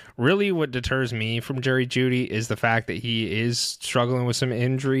round. Really what deters me from Jerry Jeudy is the fact that he is struggling with some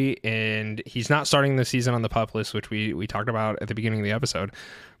injury and he's not starting the season on the PUP list, which we talked about at the beginning of the episode.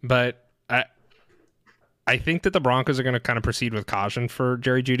 But I think that the Broncos are going to kind of proceed with caution for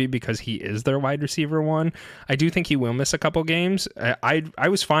Jerry Jeudy because he is their wide receiver one. I do think he will miss a couple games. I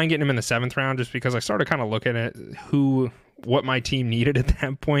was fine getting him in the 7th round just because I started kind of looking at what my team needed at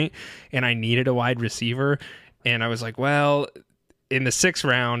that point, and I needed a wide receiver. And I was like, well, in the 6th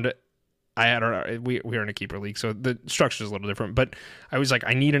round, we were in a keeper league, so the structure is a little different. But I was like,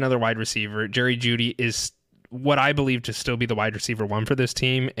 I need another wide receiver. Jerry Jeudy is what I believe to still be the wide receiver one for this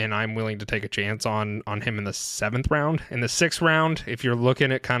team, and I'm willing to take a chance on him in the 7th round. In the 6th round, if you're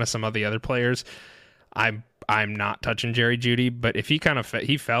looking at kind of some of the other players, I'm not touching Jerry Jeudy, but if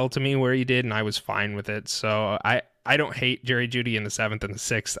he fell to me where he did, and I was fine with it. So I don't hate Jerry Jeudy in the 7th and the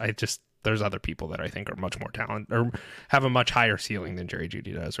 6th. There's other people that I think are much more talented or have a much higher ceiling than Jerry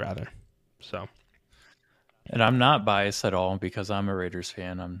Jeudy does, rather. So. And I'm not biased at all because I'm a Raiders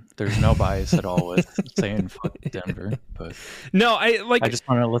fan. There's no bias at all with saying fuck Denver. But no, I just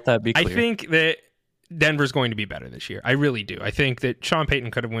want to let that be clear. I think that Denver's going to be better this year. I really do. I think that Sean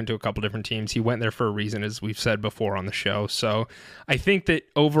Payton could have went to a couple different teams. He went there for a reason, as we've said before on the show. So I think that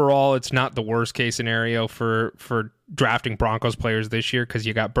overall it's not the worst case scenario for drafting Broncos players this year because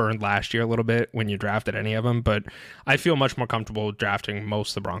you got burned last year a little bit when you drafted any of them. But I feel much more comfortable drafting most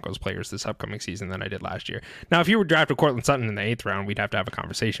of the Broncos players this upcoming season than I did last year. Now, if you were drafted Cortland Sutton in the 8th round, we'd have to have a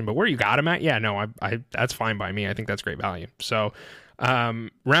conversation. But where you got him at, yeah, no, I that's fine by me. I think that's great value. So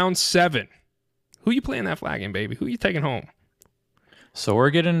round 7. Who you playing that flag in, baby? Who you taking home? So we're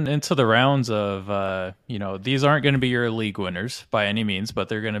getting into the rounds of, these aren't going to be your league winners by any means, but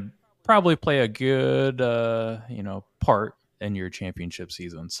they're going to probably play a good, part in your championship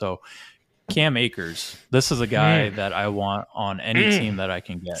season. So Cam Akers, this is a guy that I want on any team that I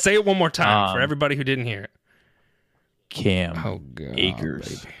can get. Say it one more time for everybody who didn't hear it. Cam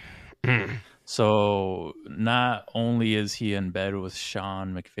Akers. So not only is he in bed with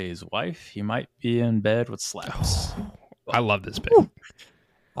Sean McVay's wife, he might be in bed with Slaps. I love this pick.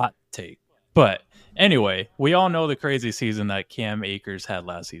 Hot take. But anyway, we all know the crazy season that Cam Akers had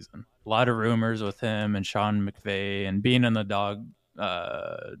last season. A lot of rumors with him and Sean McVay and being in the dog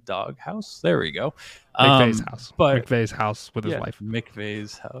house. There we go. McVay's house. But McVay's house with his wife.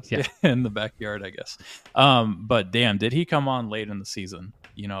 McVay's house. Yeah. In the backyard, I guess. But damn, did he come on late in the season?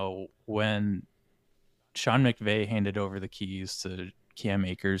 When Sean McVay handed over the keys to Cam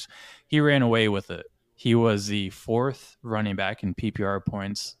Akers, he ran away with it. He was the fourth running back in PPR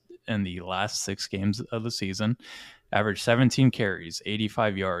points in the last 6 games of the season, averaged 17 carries,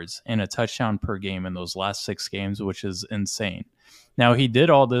 85 yards, and a touchdown per game in those last 6 games, which is insane. Now, he did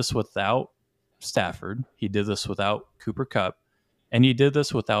all this without Stafford. He did this without Cooper Kupp, and he did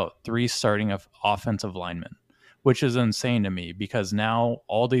this without 3 starting offensive linemen, which is insane to me because now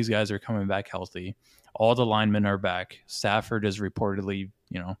all these guys are coming back healthy. All the linemen are back. Stafford is reportedly,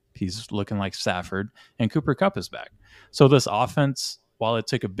 he's looking like Stafford, and Cooper Kupp is back. So this offense, while it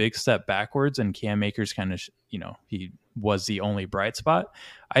took a big step backwards and Cam Akers kind of, he was the only bright spot,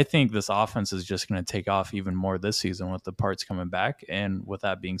 I think this offense is just going to take off even more this season with the parts coming back. And with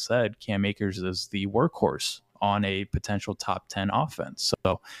that being said, Cam Akers is the workhorse on a potential top 10 offense.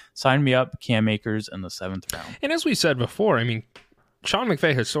 So sign me up, Cam Akers in the 7th round. And as we said before, Sean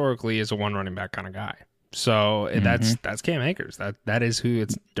McVay historically is a one running back kind of guy. So that's Cam Akers. That is who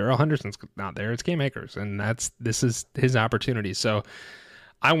it's. Darrell Henderson's not there. It's Cam Akers, and this is his opportunity. So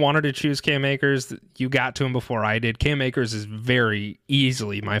I wanted to choose Cam Akers. You got to him before I did. Cam Akers is very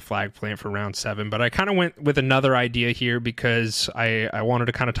easily my flag plant for round 7, but I kind of went with another idea here because I wanted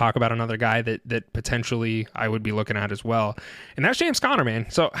to kind of talk about another guy that potentially I would be looking at as well, and that's James Conner, man.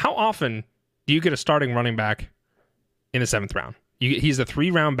 So how often do you get a starting running back in the 7th round? He's a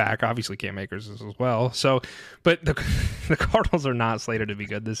 3-round back. Obviously, Cam Akers is as well. So, but the Cardinals are not slated to be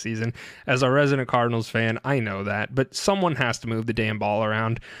good this season. As a resident Cardinals fan, I know that. But someone has to move the damn ball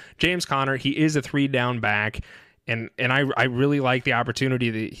around. James Conner, he is a 3-down back, and I really like the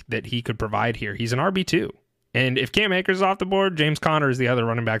opportunity that he could provide here. He's an RB2. And if Cam Akers is off the board, James Conner is the other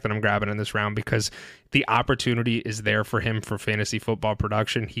running back that I'm grabbing in this round because the opportunity is there for him for fantasy football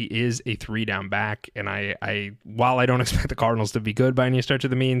production. He is a 3-down back, and I while I don't expect the Cardinals to be good by any stretch of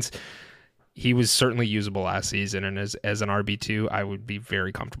the means, he was certainly usable last season, and as an RB2, I would be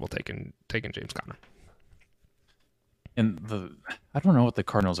very comfortable taking James Conner. And I don't know what the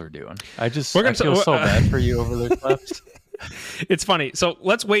Cardinals are doing. I feel so bad for you over the clips. It's funny. So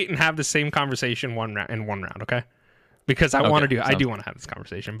let's wait and have the same conversation in one round, okay? Because I do want to have this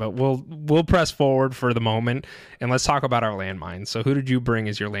conversation, but we'll press forward for the moment and let's talk about our landmines. So who did you bring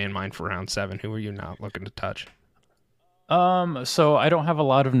as your landmine for round 7? Who are you not looking to touch? So I don't have a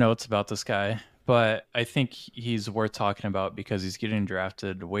lot of notes about this guy, but I think he's worth talking about because he's getting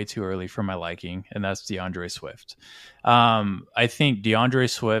drafted way too early for my liking, and that's DeAndre Swift. I think DeAndre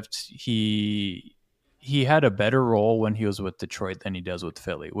Swift, he had a better role when he was with Detroit than he does with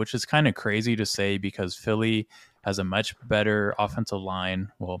Philly, which is kind of crazy to say because Philly has a much better offensive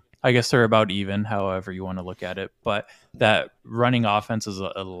line. Well, I guess they're about even, however you want to look at it. But that running offense is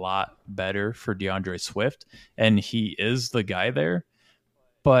a lot better for DeAndre Swift, and he is the guy there.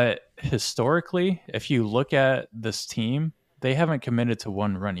 But historically, if you look at this team, they haven't committed to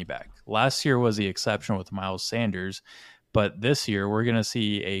one running back. Last year was the exception with Miles Sanders, but this year we're going to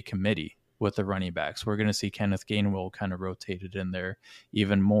see a committee with the running backs. We're going to see Kenneth Gainwell kind of rotated in there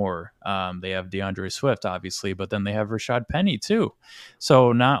even more. They have DeAndre Swift, obviously, but then they have Rashad Penny too.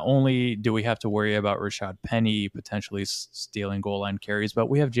 So not only do we have to worry about Rashad Penny potentially stealing goal line carries,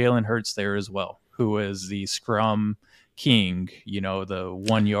 but we have Jalen Hurts there as well, who is the scrum king, the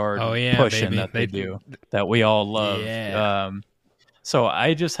 1 yard pushing baby. That they do that we all love. Yeah. So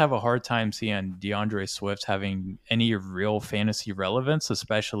I just have a hard time seeing DeAndre Swift having any real fantasy relevance,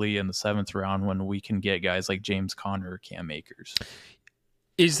 especially in the 7th round when we can get guys like James Conner or Cam Akers.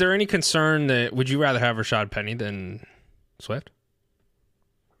 Is there any concern that would you rather have Rashad Penny than Swift?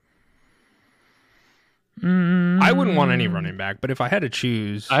 I wouldn't want any running back, but if I had to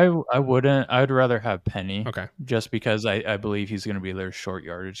choose, I wouldn't. I'd rather have Penny. Okay, just because I believe he's going to be their short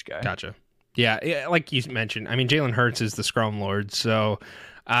yardage guy. Gotcha. Yeah, like you mentioned, Jalen Hurts is the scrum lord, so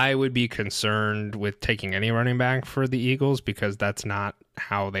I would be concerned with taking any running back for the Eagles because that's not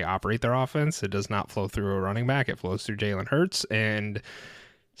how they operate their offense. It does not flow through a running back. It flows through Jalen Hurts. And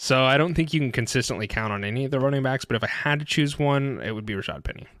so I don't think you can consistently count on any of the running backs, but if I had to choose one, it would be Rashad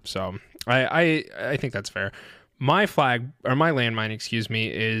Penny. So I think that's fair. My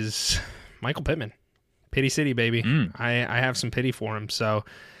landmine, is Michael Pittman. Pity City, baby. I have some pity for him. So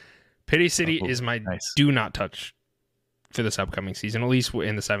Pity City is my do not touch for this upcoming season, at least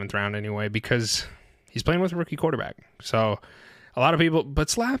in the 7th round anyway, because he's playing with a rookie quarterback. So a lot of people, but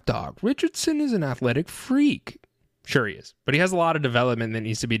Slapdog, Richardson is an athletic freak. Sure he is, but he has a lot of development that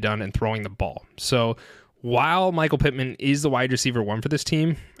needs to be done in throwing the ball. So while Michael Pittman is the wide receiver 1 for this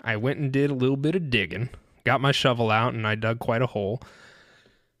team, I went and did a little bit of digging, got my shovel out, and I dug quite a hole.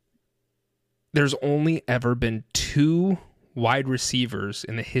 There's only ever been 2 wide receivers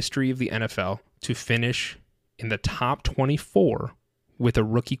in the history of the NFL to finish in the top 24 with a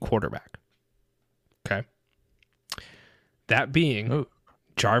rookie quarterback. Okay. That being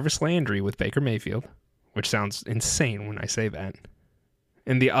Jarvis Landry with Baker Mayfield, which sounds insane when I say that.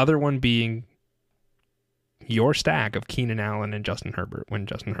 And the other one being your stack of Keenan Allen and Justin Herbert when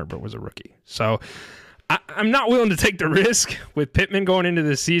Justin Herbert was a rookie. So I'm not willing to take the risk with Pittman going into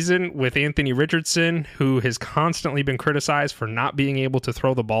this season with Anthony Richardson, who has constantly been criticized for not being able to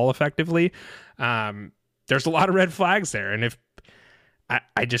throw the ball effectively. There's a lot of red flags there. And if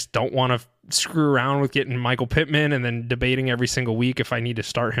I just don't want to screw around with getting Michael Pittman and then debating every single week if I need to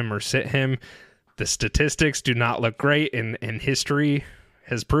start him or sit him. The statistics do not look great, and history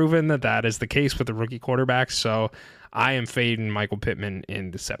has proven that that is the case with the rookie quarterbacks. So I am fading Michael Pittman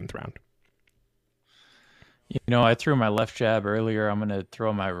in the 7th round. I threw my left jab earlier. I'm going to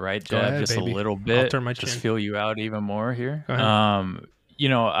throw my right jab just a little bit. I'll turn my chin. Just feel you out even more here. Go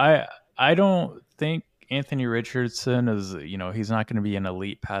I don't think Anthony Richardson is, he's not going to be an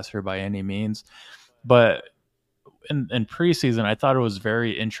elite passer by any means. But in preseason, I thought it was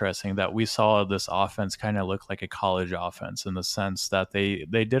very interesting that we saw this offense kind of look like a college offense in the sense that they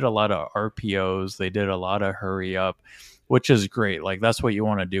did a lot of RPOs. They did a lot of hurry up, which is great. Like, that's what you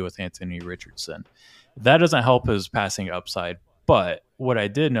want to do with Anthony Richardson. That doesn't help his passing upside. But what I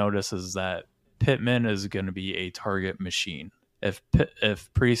did notice is that Pittman is going to be a target machine. If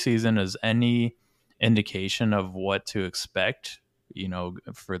preseason is any indication of what to expect,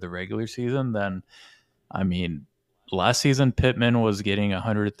 for the regular season, then, last season Pittman was getting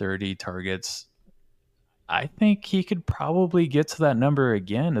 130 targets. I think he could probably get to that number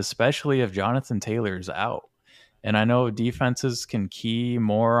again, especially if Jonathan Taylor is out. And I know defenses can key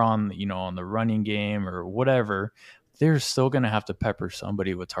more on, on the running game or whatever. They're still going to have to pepper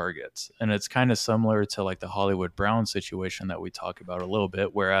somebody with targets. And it's kind of similar to like the Hollywood Brown situation that we talk about a little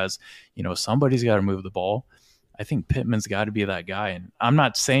bit. Whereas, somebody's got to move the ball. I think Pittman's got to be that guy. And I'm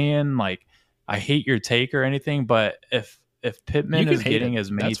not saying like I hate your take or anything, but if Pittman is getting as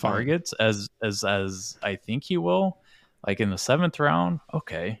many targets as I think he will, like in the 7th round,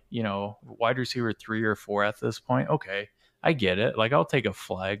 okay, wide receiver 3 or 4 at this point, okay, I get it. Like, I'll take a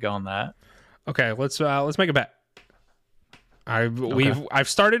flag on that. Okay, let's make a bet. I've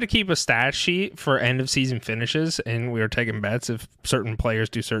started to keep a stat sheet for end of season finishes, and we are taking bets if certain players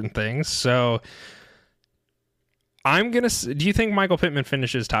do certain things. So do you think Michael Pittman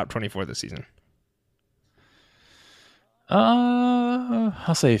finishes top 24 this season?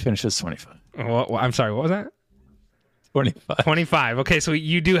 I'll say he finishes 25. Well, I'm sorry, what was that? 25. Okay, so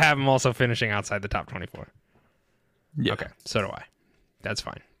you do have him also finishing outside the top 24. Yeah. Okay, so do I. That's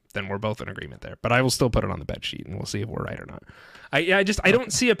fine. Then we're both in agreement there. But I will still put it on the bet sheet, and we'll see if we're right or not. I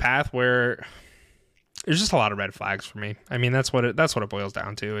don't see a path where there's just a lot of red flags for me. That's what it boils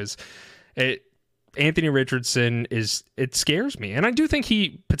down to. Is it Anthony Richardson it scares me, and I do think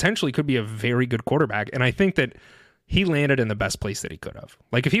he potentially could be a very good quarterback, and I think that he landed in the best place that he could have.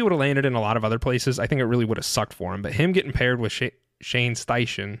 Like, if he would have landed in a lot of other places, I think it really would have sucked for him. But him getting paired with Shane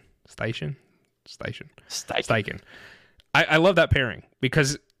Steichen. I love that pairing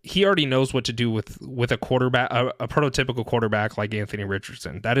because he already knows what to do with a quarterback, a prototypical quarterback like Anthony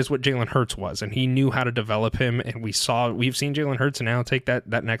Richardson. That is what Jalen Hurts was, and he knew how to develop him. And we've seen Jalen Hurts now take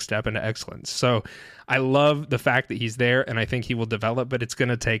that next step into excellence. So I love the fact that he's there, and I think he will develop, but it's going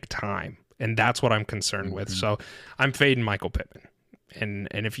to take time. And that's what I'm concerned with. So I'm fading Michael Pittman. And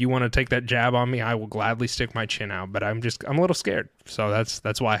if you want to take that jab on me, I will gladly stick my chin out. But I'm a little scared. So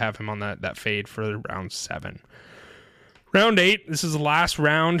that's why I have him on that fade for round 7. Round 8. This is the last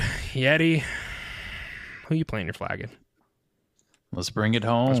round. Yeti, who you playing your flag in? Let's bring it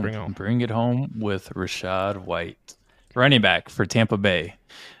home. Bring it home with Rachaad White, running back for Tampa Bay.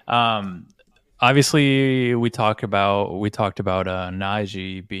 Obviously, we talked about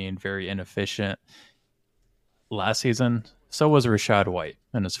Najee being very inefficient last season. So was Rashad White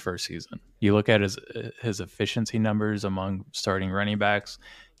in his first season. You look at his efficiency numbers among starting running backs,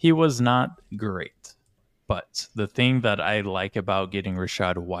 he was not great. But the thing that I like about getting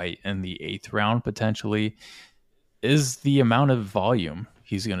Rashad White in the 8th round potentially is the amount of volume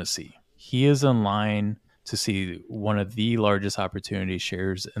he's going to see. He is in line to see one of the largest opportunity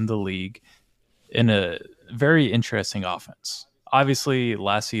shares in the league in a very interesting offense. Obviously,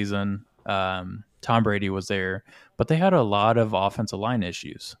 last season, Tom Brady was there, but they had a lot of offensive line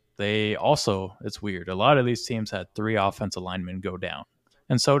issues. They also, it's weird, a lot of these teams had 3 offensive linemen go down,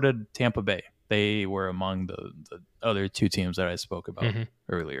 and so did Tampa Bay. They were among the other 2 teams that I spoke about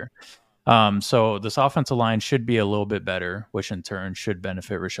earlier. So this offensive line should be a little bit better, which in turn should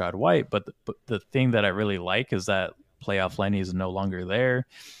benefit Rashad White. But the thing that I really like is that playoff Lenny is no longer there.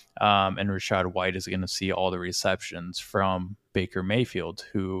 And Rashad White is going to see all the receptions from Baker Mayfield,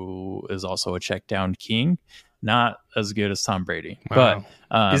 who is also a check down king. Not as good as Tom Brady. Wow.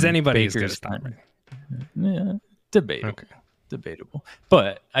 But is anybody Baker's as good as Tom Brady? Yeah, debatable. Okay. Debatable.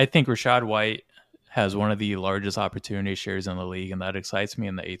 But I think Rashad White has one of the largest opportunity shares in the league, and that excites me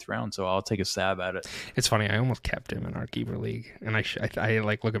in the 8th round. So I'll take a stab at it. It's funny. I almost kept him in our keeper league, and I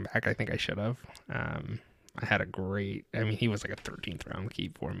like looking back. I think I should have. I had a great. I mean, he was like a 13th round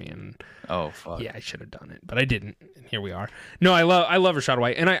keep for me, and oh fuck, yeah, I should have done it, but I didn't. And here we are. No, I love Rashad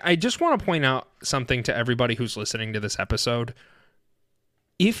White, and I just want to point out something to everybody who's listening to this episode.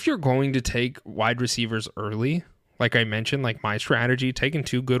 If you're going to take wide receivers early, like I mentioned, like my strategy, taking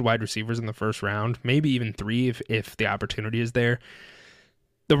 2 good wide receivers in the first round, maybe even 3 if the opportunity is there.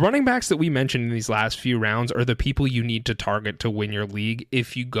 The running backs that we mentioned in these last few rounds are the people you need to target to win your league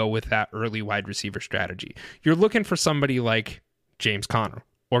if you go with that early wide receiver strategy. You're looking for somebody like James Conner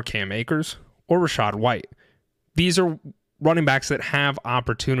or Cam Akers or Rashad White. These are running backs that have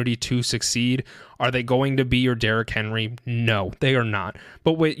opportunity to succeed. Are they going to be your Derrick Henry? No, they are not.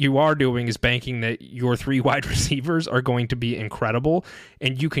 But what you are doing is banking that your 3 wide receivers are going to be incredible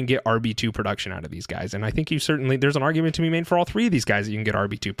and you can get RB2 production out of these guys. And I think there's an argument to be made for all 3 of these guys that you can get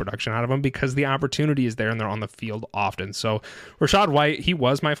RB2 production out of them because the opportunity is there and they're on the field often. So Rashad White, he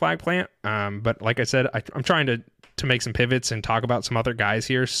was my flag plant. But like I said, I'm trying to make some pivots and talk about some other guys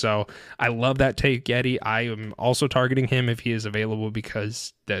here. So I love that take, Getty. I am also targeting him if he is available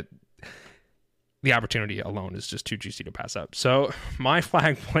because the opportunity alone is just too juicy to pass up. So my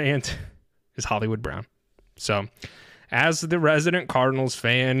flag plant is Hollywood Brown. So as the resident Cardinals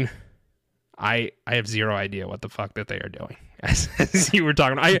fan, I have zero idea what the fuck that they are doing. As you were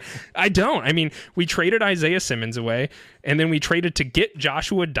talking, I don't. I mean, we traded Isaiah Simmons away, and then we traded to get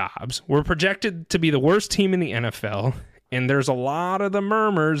Joshua Dobbs. We're projected to be the worst team in the NFL, and there's a lot of the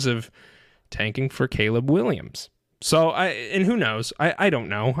murmurs of tanking for Caleb Williams. So, and who knows? I don't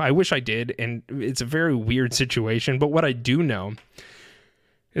know. I wish I did, and it's a very weird situation. But what I do know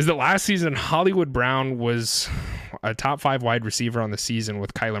is that last season, Hollywood Brown was a top 5 wide receiver on the season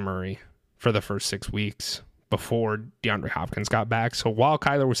with Kyler Murray for the first 6 weeks before DeAndre Hopkins got back. So while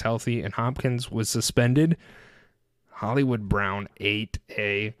Kyler was healthy and Hopkins was suspended, Hollywood Brown ate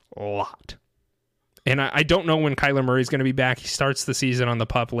a lot. And I don't know when Kyler Murray's going to be back. He starts the season on the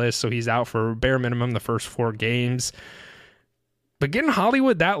PUP list, so he's out for bare minimum the first 4 games. But getting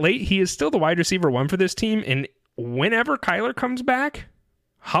Hollywood that late, he is still the wide receiver 1 for this team. And whenever Kyler comes back,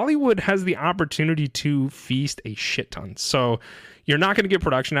 Hollywood has the opportunity to feast a shit ton. So you're not going to get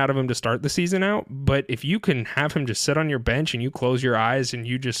production out of him to start the season out, but if you can have him just sit on your bench and you close your eyes and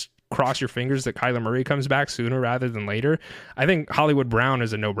you just cross your fingers that Kyler Murray comes back sooner rather than later, I think Hollywood Brown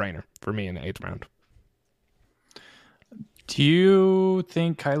is a no-brainer for me in the 8th round. Do you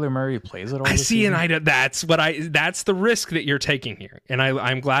think Kyler Murray plays it all? I see, season? And that's the risk that you're taking here. And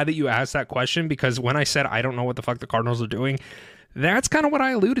I'm glad that you asked that question because when I said I don't know what the fuck the Cardinals are doing, that's kind of what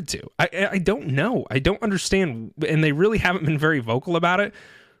I alluded to. I don't know. I don't understand. And they really haven't been very vocal about it.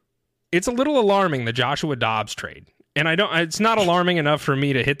 It's a little alarming, the Joshua Dobbs trade. And it's not alarming enough for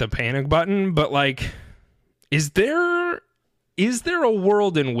me to hit the panic button, but like, is there a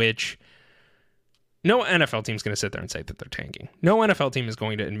world in which no NFL team's going to sit there and say that they're tanking? No NFL team is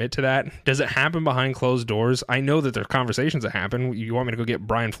going to admit to that. Does it happen behind closed doors? I know that there are conversations that happen. You want me to go get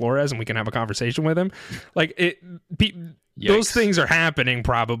Brian Flores and we can have a conversation with him? Like those things are happening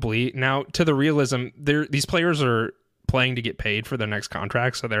probably. Now, to the realism, these players are playing to get paid for their next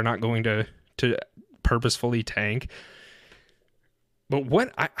contract, so they're not going to purposefully tank. But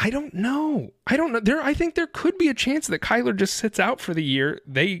what I don't know. I think there could be a chance that Kyler just sits out for the year.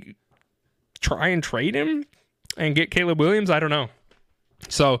 They try and trade him and get Caleb Williams. I don't know.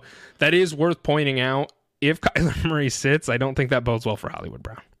 So that is worth pointing out. If Kyler Murray sits, I don't think that bodes well for Hollywood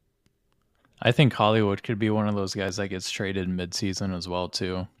Brown. I think Hollywood could be one of those guys that gets traded midseason as well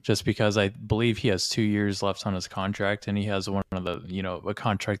too, just because I believe he has 2 years left on his contract, and he has one of the, a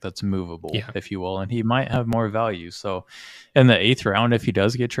contract that's movable, if you will, and he might have more value. So in the 8th round, if he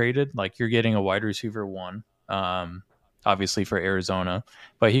does get traded, like, you're getting a wide receiver 1, obviously for Arizona,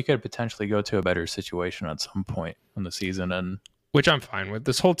 but he could potentially go to a better situation at some point in the season, and which I'm fine with.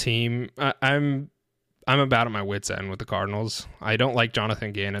 This whole team, I'm about at my wit's end with the Cardinals. I don't like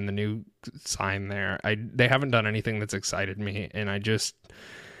Jonathan Gannon, the new sign there. They haven't done anything that's excited me, and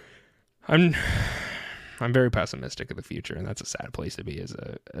I'm very pessimistic of the future, and that's a sad place to be as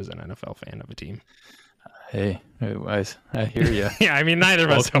an NFL fan of a team. Hey, I hear you. Yeah, I mean, neither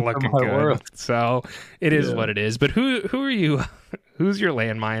of us are looking good, world. So it is what it is. But who are you? Who's your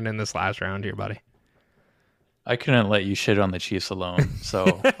landmine in this last round here, buddy? I couldn't let you shit on the Chiefs alone,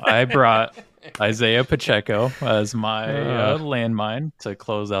 so I brought Isaiah Pacheco as my landmine to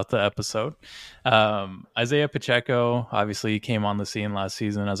close out the episode. Isaiah Pacheco obviously came on the scene last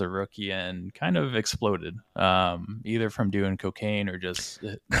season as a rookie and kind of exploded, either from doing cocaine or just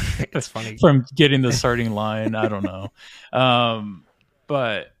it's funny from getting the starting line. I don't know.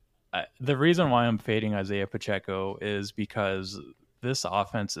 But the reason why I'm fading Isaiah Pacheco is because this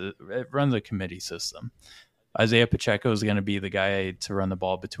offense, it runs a committee system. Isaiah Pacheco is going to be the guy to run the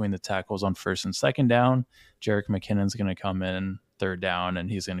ball between the tackles on 1st and 2nd down. Jerick McKinnon's going to come in 3rd down and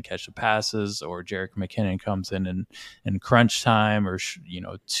he's going to catch the passes, or Jerick McKinnon comes in crunch time or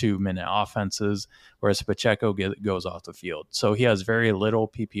 2-minute offenses, whereas Pacheco goes off the field. So he has very little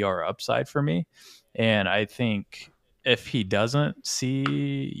PPR upside for me, and I think if he doesn't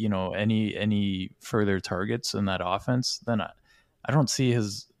see any further targets in that offense, then I don't see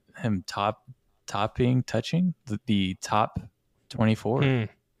him touching the top 24.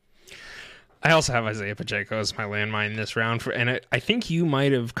 I also have Isaiah Pacheco as my landmine this round, and I think you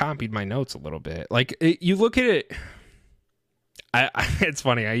might have copied my notes a little bit. Like, you look at it, it's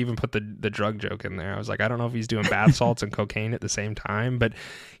funny. I even put the drug joke in there. I was like, I don't know if he's doing bath salts and cocaine at the same time, but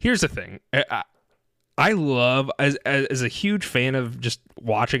here's the thing. I love, as a huge fan of just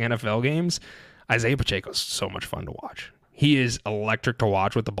watching NFL games, Isaiah Pacheco is so much fun to watch. He is electric to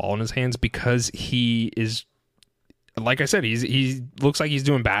watch with the ball in his hands because he is, like I said, he looks like he's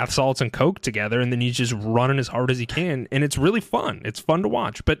doing bath salts and coke together, and then he's just running as hard as he can, and it's really fun. It's fun to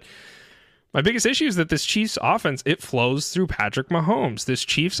watch. But my biggest issue is that this Chiefs offense, it flows through Patrick Mahomes. This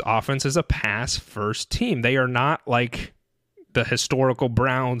Chiefs offense is a pass-first team. They are not like the historical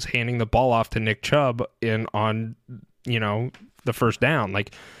Browns handing the ball off to Nick Chubb on the 1st down.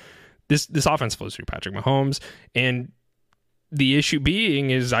 Like, this offense flows through Patrick Mahomes, and the issue being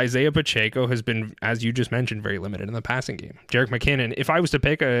is Isaiah Pacheco has been, as you just mentioned, very limited in the passing game. Jerick McKinnon, if I was to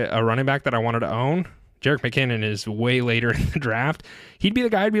pick a running back that I wanted to own, Jerick McKinnon is way later in the draft. He'd be the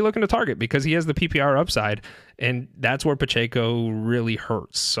guy I'd be looking to target because he has the PPR upside, and that's where Pacheco really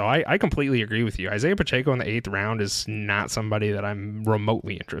hurts. So I completely agree with you. Isaiah Pacheco in the 8th round is not somebody that I'm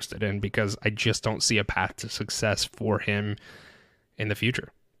remotely interested in because I just don't see a path to success for him in the future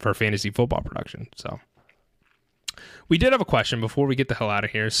for fantasy football production. So we did have a question before we get the hell out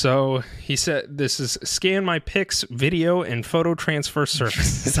of here. So he said, this is Scan My Picks video and photo transfer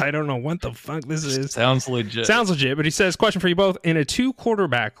services. I don't know what the fuck this is. Sounds legit. Sounds legit. But he says, question for you both. In a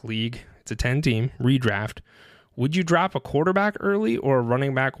 2-quarterback league, it's a 10-team redraft, would you drop a quarterback early or a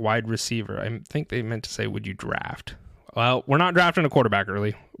running back wide receiver? I think they meant to say, would you draft? Well, we're not drafting a quarterback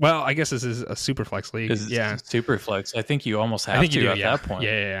early. Well, I guess this is a super flex league. Yeah. Super flex. I think you almost have to at that point.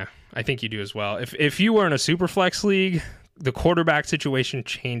 Yeah. I think you do as well. If you were in a super flex league, the quarterback situation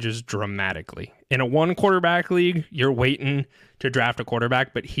changes dramatically. In a 1-quarterback league, you're waiting to draft a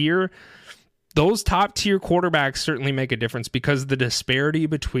quarterback. But here, those top tier quarterbacks certainly make a difference because the disparity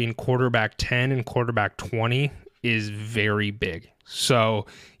between quarterback 10 and quarterback 20 is very big. So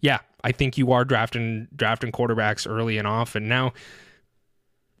yeah, I think you are drafting quarterbacks early and often. Now,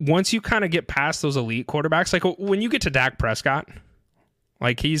 once you kind of get past those elite quarterbacks, like when you get to Dak Prescott,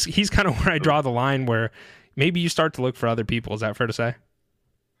 like he's kind of where I draw the line where maybe you start to look for other people. Is that fair to say?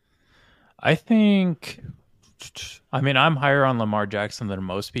 I think, I'm higher on Lamar Jackson than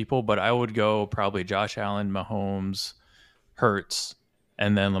most people, but I would go probably Josh Allen, Mahomes, Hurts,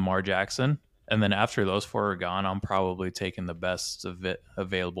 and then Lamar Jackson. And then after those 4 are gone, I'm probably taking the best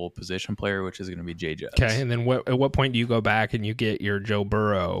available position player, which is going to be Jay Jets. Okay, and then at what point do you go back and you get your Joe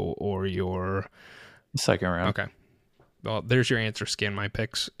Burrow or your 2nd round? Okay. Well, there's your answer. Scan My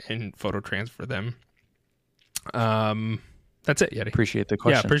Picks and photo transfer them. That's it, Yeti. Appreciate the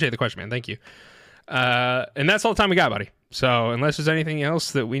question. Yeah, appreciate the question, man. Thank you. And that's all the time we got, buddy. So unless there's anything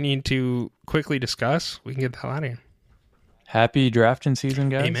else that we need to quickly discuss, we can get the hell out of here. Happy drafting season,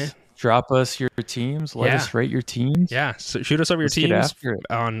 guys. Amen. Drop us your teams. Let us rate your teams. Yeah, so shoot us over Let's your get teams after it.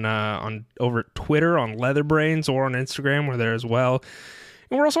 on over Twitter, on Leatherbrains, or on Instagram. We're there as well.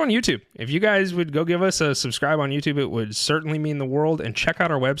 And we're also on YouTube. If you guys would go give us a subscribe on YouTube, it would certainly mean the world. And check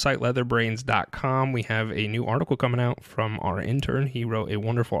out our website, leatherbrains.com. We have a new article coming out from our intern. He wrote a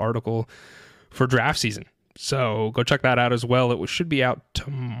wonderful article for draft season. So go check that out as well. It should be out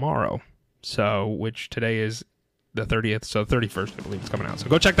tomorrow. So, which today is the 30th. So 31st, I believe, it's coming out. So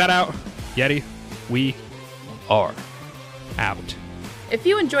go check that out. Yeti, we are out. If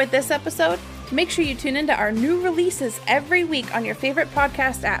you enjoyed this episode, make sure you tune into our new releases every week on your favorite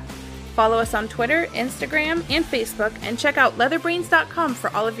podcast app. Follow us on Twitter, Instagram, and Facebook, and check out leatherbrains.com for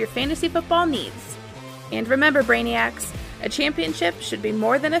all of your fantasy football needs. And remember, Brainiacs, a championship should be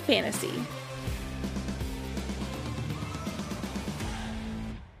more than a fantasy.